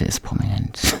Hälfte ist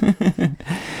prominent.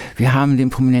 Wir haben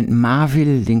den prominenten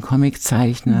Marvel, den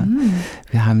Comiczeichner.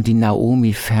 Wir haben die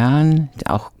Naomi Fern,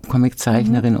 auch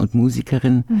Comiczeichnerin und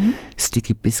Musikerin.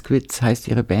 Sticky Biscuits heißt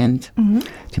ihre Band.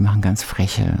 Die machen ganz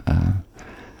freche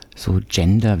so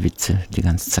Gender-Witze die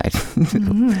ganze Zeit.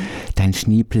 Dein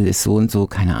Schniepel ist so und so,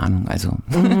 keine Ahnung. Also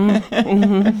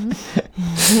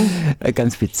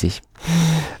ganz witzig.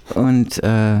 Und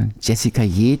Jessica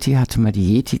Yeti hatte mal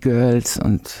die Yeti Girls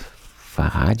und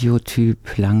war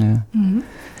Radiotyp lange.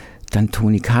 Dann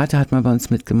Toni Carter hat mal bei uns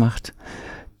mitgemacht.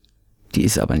 Die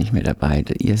ist aber nicht mehr dabei.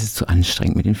 Ihr ist es zu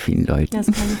anstrengend mit den vielen Leuten. Das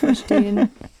kann ich verstehen.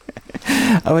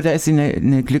 Aber da ist sie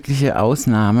eine glückliche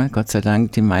Ausnahme, Gott sei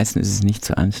Dank. Den meisten ist es nicht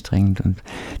so anstrengend und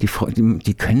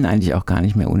die können eigentlich auch gar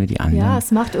nicht mehr ohne die anderen. Ja,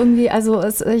 es macht irgendwie, also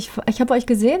ich habe euch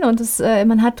gesehen und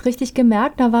man hat richtig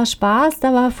gemerkt, da war Spaß,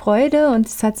 da war Freude und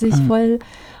es hat sich voll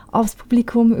aufs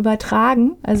Publikum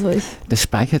übertragen. Also das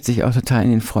speichert sich auch total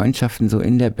in den Freundschaften, so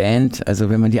in der Band. Also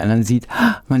wenn man die anderen sieht,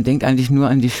 man denkt eigentlich nur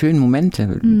an die schönen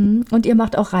Momente. Und ihr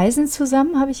macht auch Reisen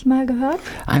zusammen, habe ich mal gehört?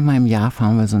 Einmal im Jahr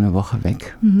fahren wir so eine Woche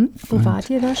weg. Wo wart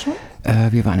ihr da schon?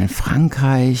 Wir waren in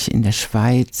Frankreich, in der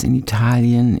Schweiz, in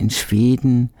Italien, in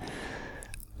Schweden.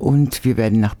 Und wir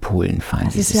werden nach Polen fahren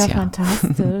dieses Jahr. Das ist ja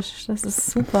fantastisch. Das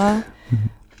ist super.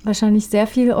 Wahrscheinlich sehr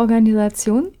viel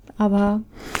Organisation, aber...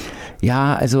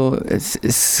 Ja, also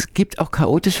es gibt auch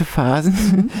chaotische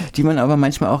Phasen, die man aber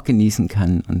manchmal auch genießen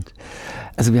kann. Und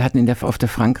also wir hatten auf der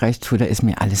Frankreich-Tour, da ist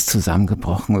mir alles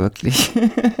zusammengebrochen, wirklich.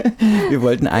 Wir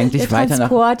wollten eigentlich weiter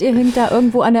nach... Ihr hinkt da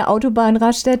irgendwo an der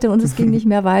Autobahnraststätte und es ging nicht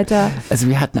mehr weiter. Also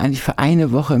wir hatten eigentlich für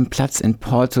eine Woche einen Platz in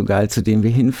Portugal, zu dem wir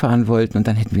hinfahren wollten und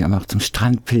dann hätten wir auch zum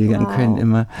Strand pilgern können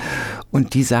immer.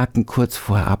 Und die sagten kurz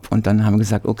vorher ab und dann haben wir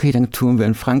gesagt, okay, dann touren wir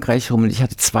in Frankreich rum und ich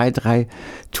hatte 2, 3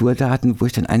 Tourdaten, wo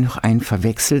ich dann noch einen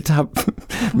verwechselt habe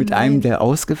mit einem, der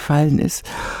ausgefallen ist.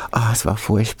 Es war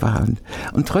furchtbar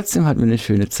und trotzdem hatten wir eine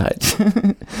schöne Zeit.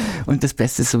 Und das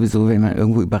Beste ist sowieso, wenn man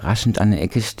irgendwo überraschend an der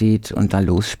Ecke steht und da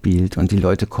losspielt und die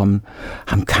Leute kommen,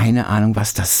 haben keine Ahnung,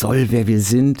 was das soll, wer wir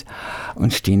sind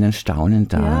und stehen dann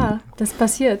staunend da. Ja, das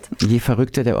passiert. Je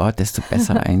verrückter der Ort, desto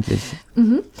besser eigentlich.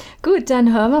 Gut,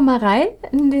 dann hören wir mal rein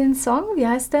in den Song. Wie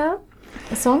heißt der?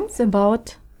 Songs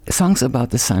About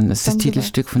the Sun. Das ist das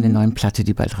Titelstück von der neuen Platte,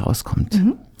 die bald rauskommt.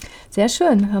 Sehr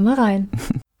schön. Hör mal rein.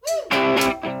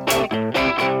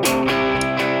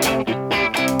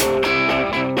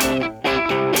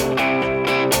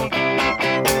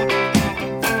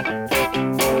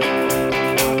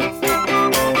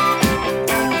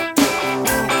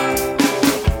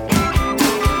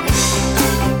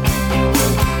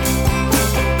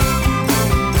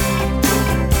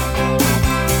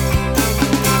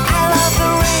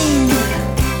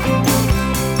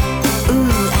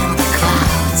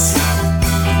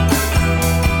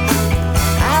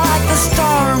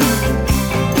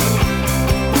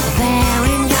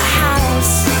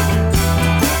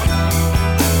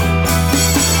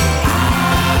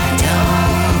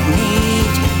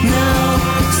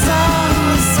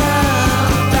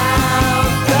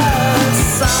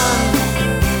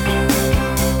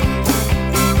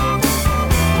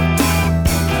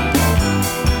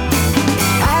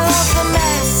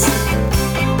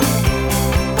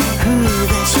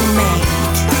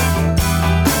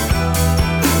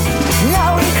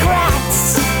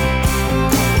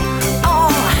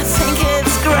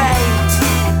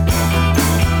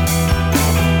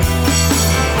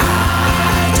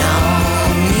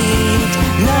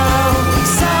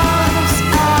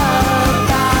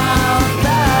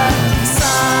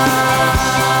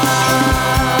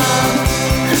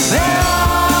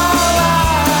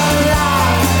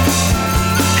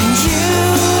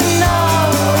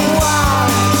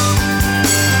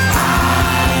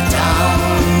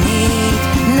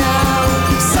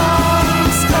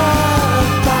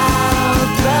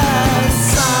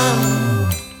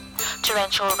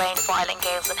 Torrential rain, violent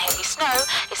gales and heavy snow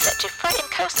is set to threaten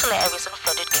coastal areas and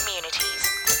flooded communities.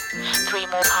 3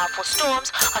 more powerful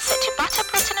storms are set to batter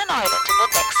Britain and Ireland in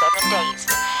the next 7 days,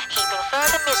 heaping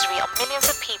further misery on millions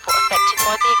of people affected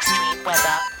by the extreme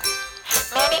weather.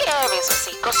 Many areas will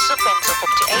see gusts of winds of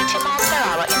up to 80 miles per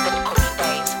hour in the coming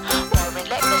days, while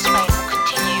relentless rain will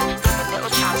continue, leaving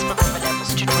little chance for river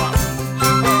levels to drop.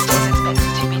 Wednesday is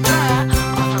expected to be drier,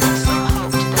 offering some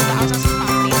hope to the thousands of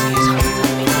families whose homes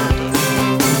have been flooded.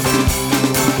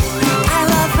 I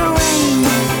love the rain,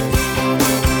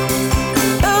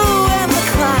 ooh, and the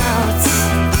clouds.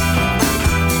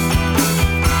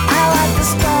 I like the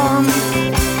storm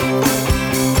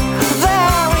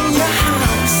there in your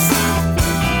house.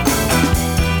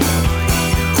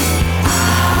 I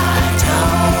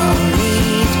don't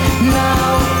need no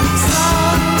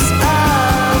songs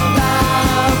about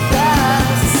the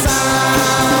sun.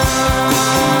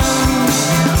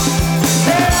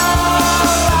 They're all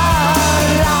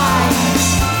lies,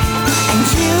 and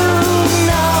you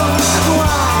know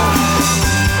why.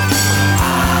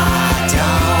 I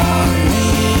don't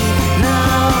need no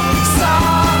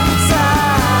songs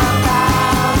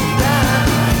about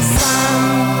the sun.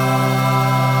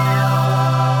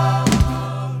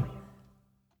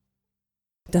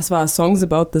 Das war Songs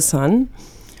About the Sun.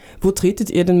 Wo tretet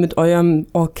ihr denn mit eurem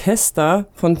Orchester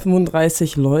von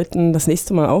 35 Leuten das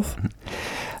nächste Mal auf?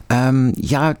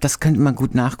 Ja, das könnte man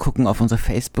gut nachgucken auf unserer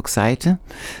Facebook-Seite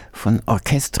von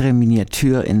Orchestre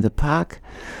Miniature in the Park.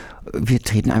 Wir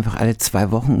treten einfach alle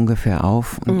 2 Wochen ungefähr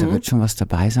auf und da wird schon was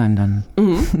dabei sein dann.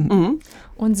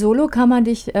 Und solo kann man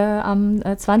dich am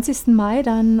 20. Mai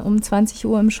dann um 20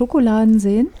 Uhr im Schokoladen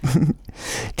sehen.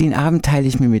 Den Abend teile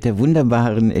ich mir mit der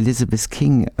wunderbaren Elizabeth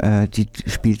King. Die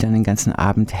spielt dann den ganzen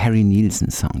Abend Harry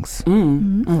Nilsson-Songs.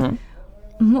 Und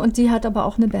die hat aber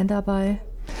auch eine Band dabei.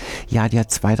 Ja, die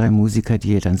hat 2, 3 Musiker,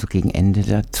 die dann so gegen Ende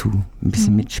dazu ein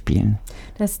bisschen mitspielen.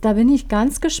 Da bin ich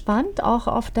ganz gespannt, auch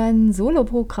auf dein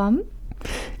Soloprogramm.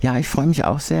 Ja, ich freue mich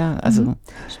auch sehr. Also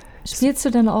Spielst du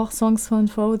denn auch Songs von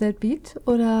Throw That Beat?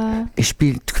 Oder? ich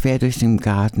spiele quer durch den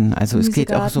Garten. Also es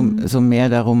geht auch Gemüsegarten. so mehr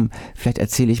darum, vielleicht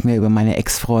erzähle ich mehr über meine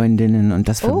Ex-Freundinnen und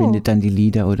das verbindet dann die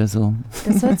Lieder oder so.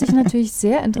 Das hört sich natürlich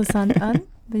sehr interessant an.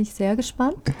 Bin ich sehr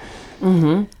gespannt.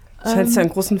 Scheint ja einen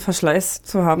großen Verschleiß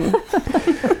zu haben.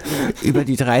 Über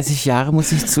die 30 Jahre,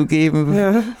 muss ich zugeben,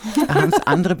 haben es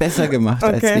andere besser gemacht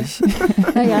als ich.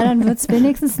 Naja, dann wird es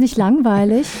wenigstens nicht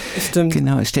langweilig. Stimmt.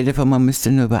 Genau, stell dir vor, man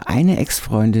müsste nur über eine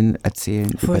Ex-Freundin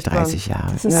erzählen, Furchtbar. über 30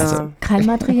 Jahre. Das ist kein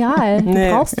Material. Du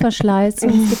brauchst Verschleiß,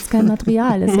 sonst gibt es kein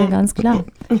Material, ist ja ganz klar.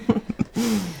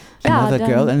 Another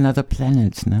Girl, Another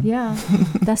Planet, ne? Ja,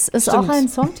 das ist auch ein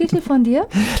Songtitel von dir?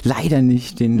 Leider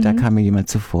nicht, da kam mir jemand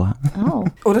zuvor. Oh.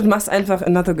 Oder du machst einfach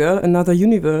Another Girl, Another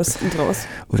Universe draus.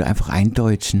 Oder einfach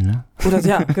eindeutschen, ne? Oder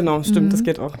ja, genau, stimmt, das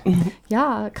geht auch.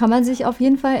 Ja, kann man sich auf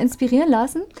jeden Fall inspirieren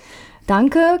lassen.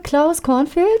 Danke, Klaus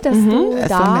Kornfeld, dass du Es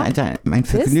da war mein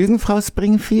Vergnügen, Frau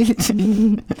Springfield.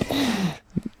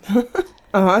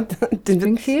 Aha,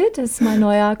 Springfield ist mein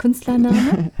neuer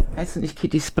Künstlername. Heißt du nicht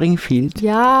Kitty Springfield?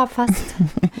 Ja, fast.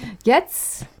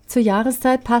 Jetzt zur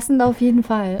Jahreszeit passend auf jeden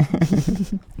Fall.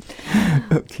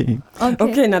 Okay.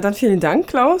 Okay, na dann vielen Dank,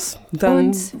 Klaus. Dann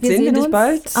Und wir sehen wir dich uns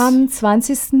bald. am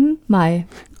 20. Mai.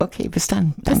 Okay, bis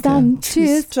dann. Bis dann.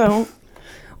 Tschüss. Ciao.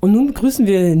 Und nun begrüßen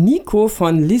wir Nico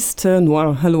von Liste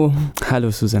Noir. Hallo.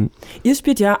 Hallo Susanne. Ihr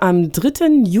spielt ja am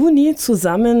 3. Juni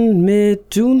zusammen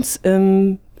mit Junes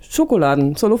im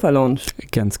Schokoladen zur Lofa Lounge.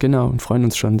 Ganz genau und freuen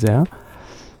uns schon sehr.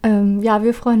 Ja,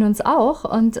 wir freuen uns auch.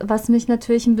 Und was mich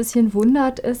natürlich ein bisschen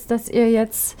wundert, ist, dass ihr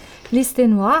jetzt Liste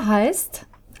Noir heißt,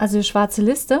 also schwarze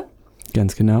Liste,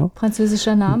 Ganz genau.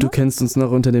 französischer Name. Du kennst uns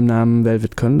noch unter dem Namen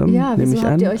Velvet Condom, Ja, nehme ich wieso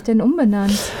an. habt ihr euch denn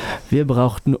umbenannt? Wir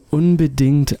brauchten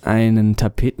unbedingt einen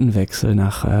Tapetenwechsel.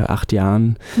 Nach 8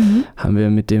 Jahren haben wir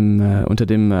mit unter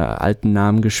dem alten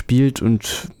Namen gespielt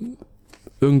und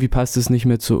irgendwie passt es nicht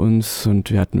mehr zu uns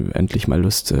und wir hatten endlich mal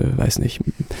Lust, weiß nicht,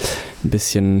 ein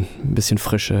bisschen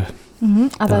Frische da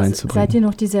Aber reinzubringen. seid ihr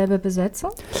noch dieselbe Besetzung?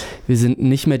 Wir sind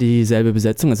nicht mehr dieselbe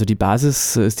Besetzung, also die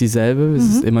Basis ist dieselbe, es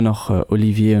ist immer noch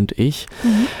Olivier und ich.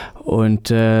 Und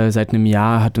seit einem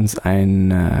Jahr hat uns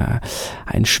ein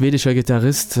schwedischer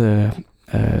Gitarrist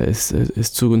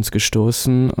ist zu uns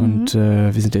gestoßen und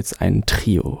wir sind jetzt ein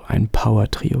Trio, ein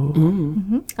Power-Trio.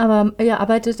 Aber ihr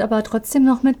arbeitet aber trotzdem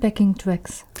noch mit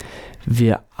Backing-Tracks.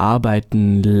 Wir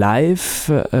arbeiten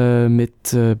live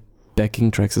mit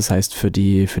Backing-Tracks, das heißt für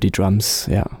die Drums,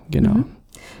 ja, genau.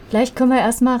 Vielleicht können wir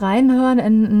erstmal reinhören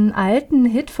in einen alten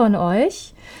Hit von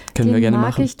euch. Können Den wir gerne mag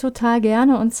machen. ich total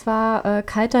gerne, und zwar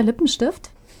Kalter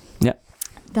Lippenstift. Ja.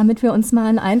 damit wir uns mal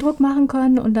einen Eindruck machen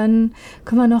können und dann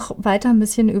können wir noch weiter ein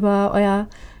bisschen über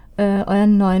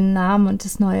euren neuen Namen und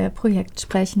das neue Projekt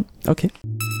sprechen. Okay.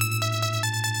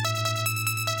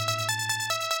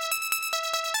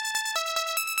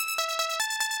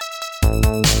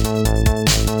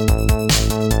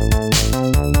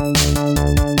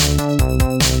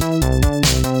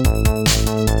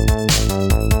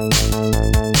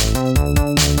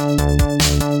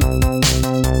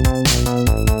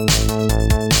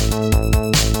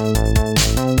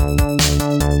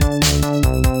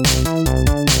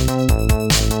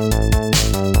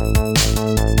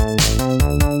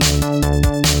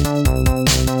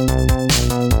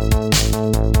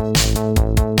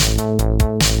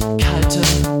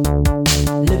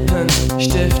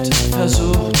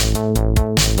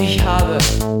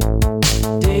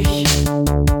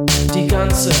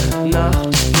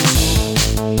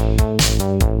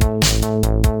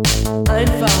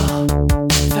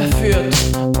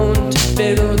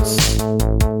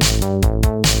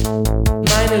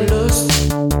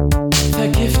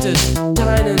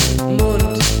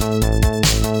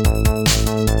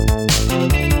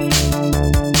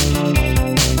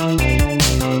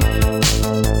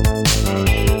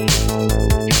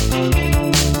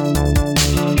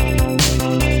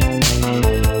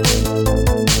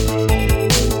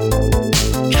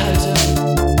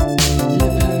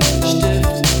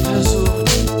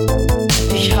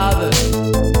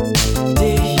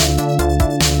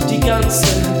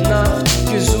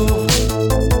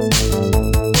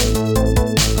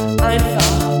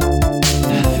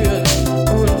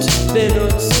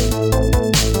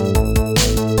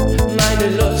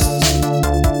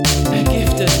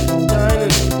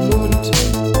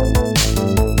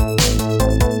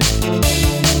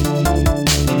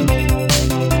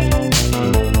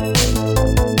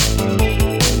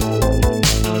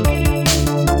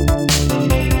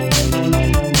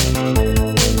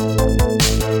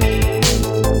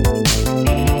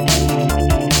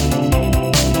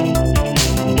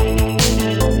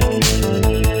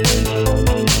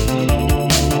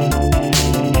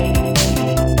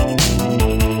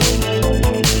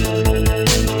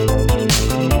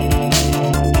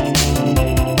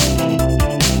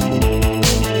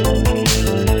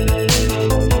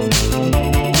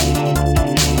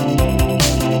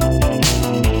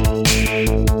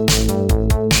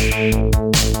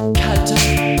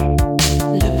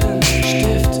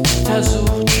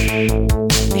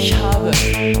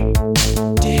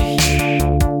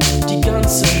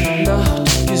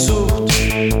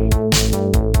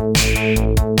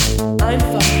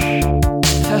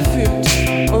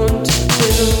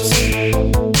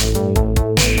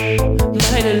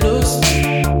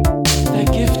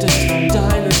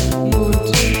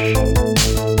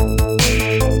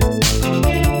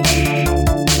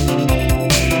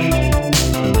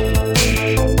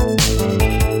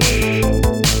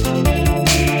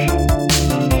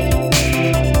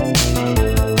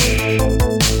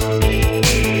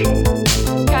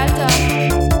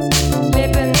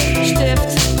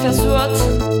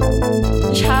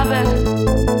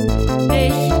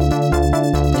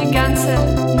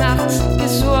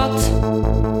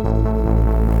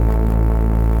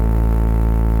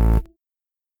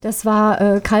 Das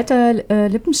war kalter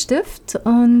Lippenstift.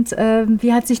 Und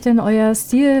wie hat sich denn euer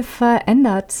Stil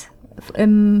verändert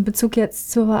im Bezug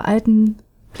jetzt zur alten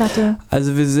Platte?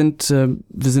 Also wir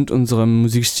sind unserem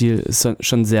Musikstil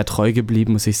schon sehr treu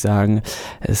geblieben, muss ich sagen.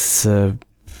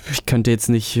 Ich könnte jetzt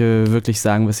nicht wirklich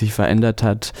sagen, was sich verändert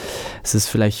hat. Es ist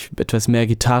vielleicht etwas mehr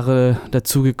Gitarre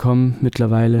dazugekommen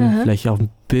mittlerweile. Aha. Vielleicht auch ein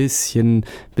bisschen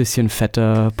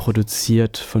fetter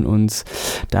produziert von uns,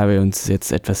 da wir uns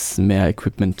jetzt etwas mehr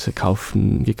Equipment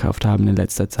gekauft haben in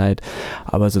letzter Zeit.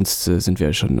 Aber sonst sind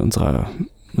wir schon unserer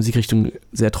Musikrichtung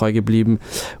sehr treu geblieben.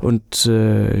 Und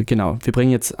genau, wir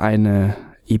bringen jetzt eine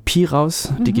EP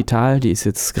raus, digital, die ist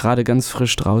jetzt gerade ganz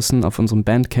frisch draußen auf unserem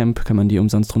Bandcamp, kann man die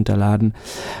umsonst runterladen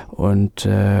und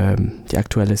die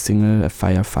aktuelle Single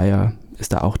Fire Fire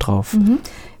ist da auch drauf.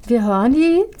 Wir hören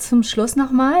die zum Schluss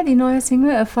nochmal, die neue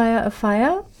Single A Fire, A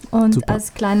Fire. Und Super.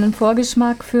 als kleinen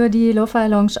Vorgeschmack für die Lo-Fi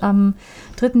Lounge am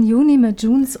 3. Juni mit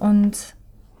Junes und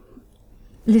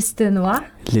Liste Noire.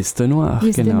 Liste Noire,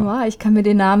 Liste genau. Noire, ich kann mir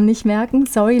den Namen nicht merken.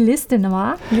 Sorry, Liste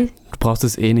Noire. Du brauchst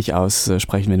es eh nicht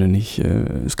aussprechen, wenn du nicht,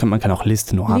 man kann auch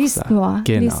Liste Noire Liste sagen. Noire.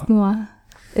 Genau. Liste Noire.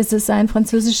 Ist es ein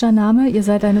französischer Name? Ihr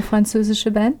seid eine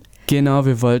französische Band? Genau,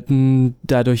 wir wollten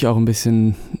dadurch auch ein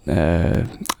bisschen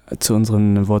zu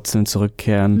unseren Wurzeln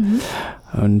zurückkehren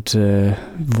und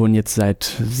wohnen jetzt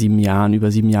seit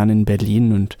über 7 Jahren in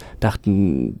Berlin und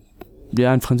dachten,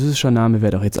 ja, ein französischer Name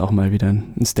wäre doch jetzt auch mal wieder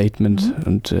ein Statement.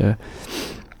 Und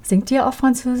Singt ihr auf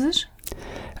Französisch?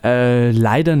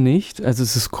 Leider nicht, also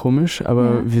es ist komisch,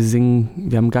 aber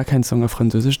wir haben gar keinen Song auf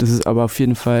Französisch. Das ist aber auf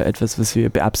jeden Fall etwas, was wir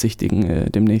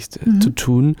beabsichtigen, demnächst zu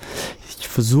tun. Ich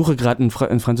versuche gerade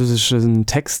einen französischen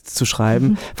Text zu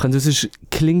schreiben. Französisch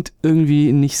klingt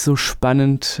irgendwie nicht so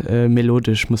spannend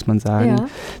melodisch, muss man sagen. Ja.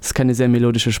 Es ist keine sehr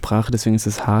melodische Sprache, deswegen ist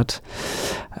es hart.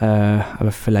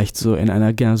 Aber vielleicht so in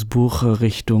einer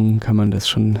Gainsbourg-Richtung kann man das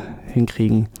schon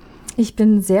hinkriegen. Ich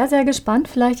bin sehr, sehr gespannt,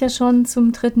 vielleicht ja schon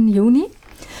zum 3. Juni.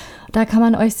 Da kann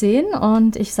man euch sehen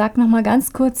und ich sage nochmal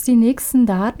ganz kurz die nächsten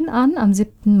Daten an. Am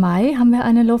 7. Mai haben wir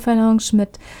eine Lo-Fi-Lounge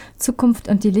mit Zukunft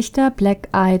und die Lichter, Black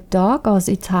Eyed Dog aus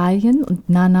Italien und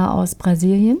Nana aus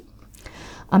Brasilien.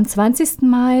 Am 20.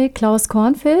 Mai Klaus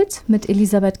Kornfeld mit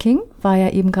Elisabeth King, war ja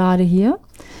eben gerade hier.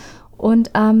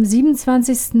 Und am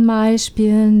 27. Mai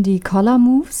spielen die Collar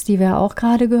Moves, die wir auch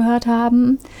gerade gehört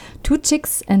haben, Two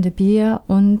Chicks and a Beer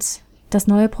und das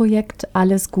neue Projekt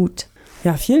Alles Gut.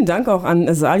 Ja, vielen Dank auch an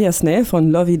Azalia Snail von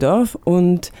Lovey Dove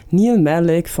und Neil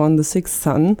Malik von The Sixth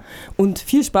Sun. Und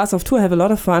viel Spaß auf Tour. Have a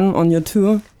lot of fun on your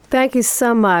tour. Thank you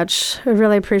so much. I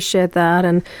really appreciate that.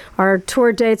 And our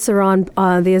tour dates are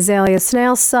on the Azalea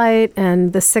Snail site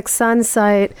and the Sixth Sun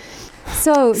site.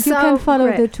 So you can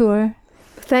follow the tour.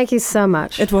 Thank you so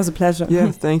much. It was a pleasure.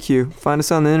 Yeah, thank you. Find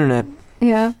us on the internet.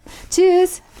 Ja.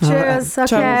 Tschüss. Cheers.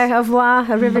 Okay. Au revoir.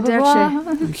 Arrivederci.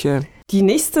 Okay. Die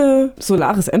nächste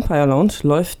Solaris Empire Lounge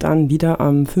läuft dann wieder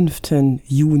am 5.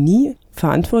 Juni.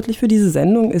 Verantwortlich für diese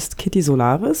Sendung ist Kitty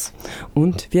Solaris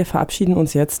und wir verabschieden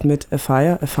uns jetzt mit A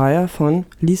Fire von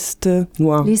Liste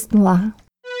Noir. Liste Noir.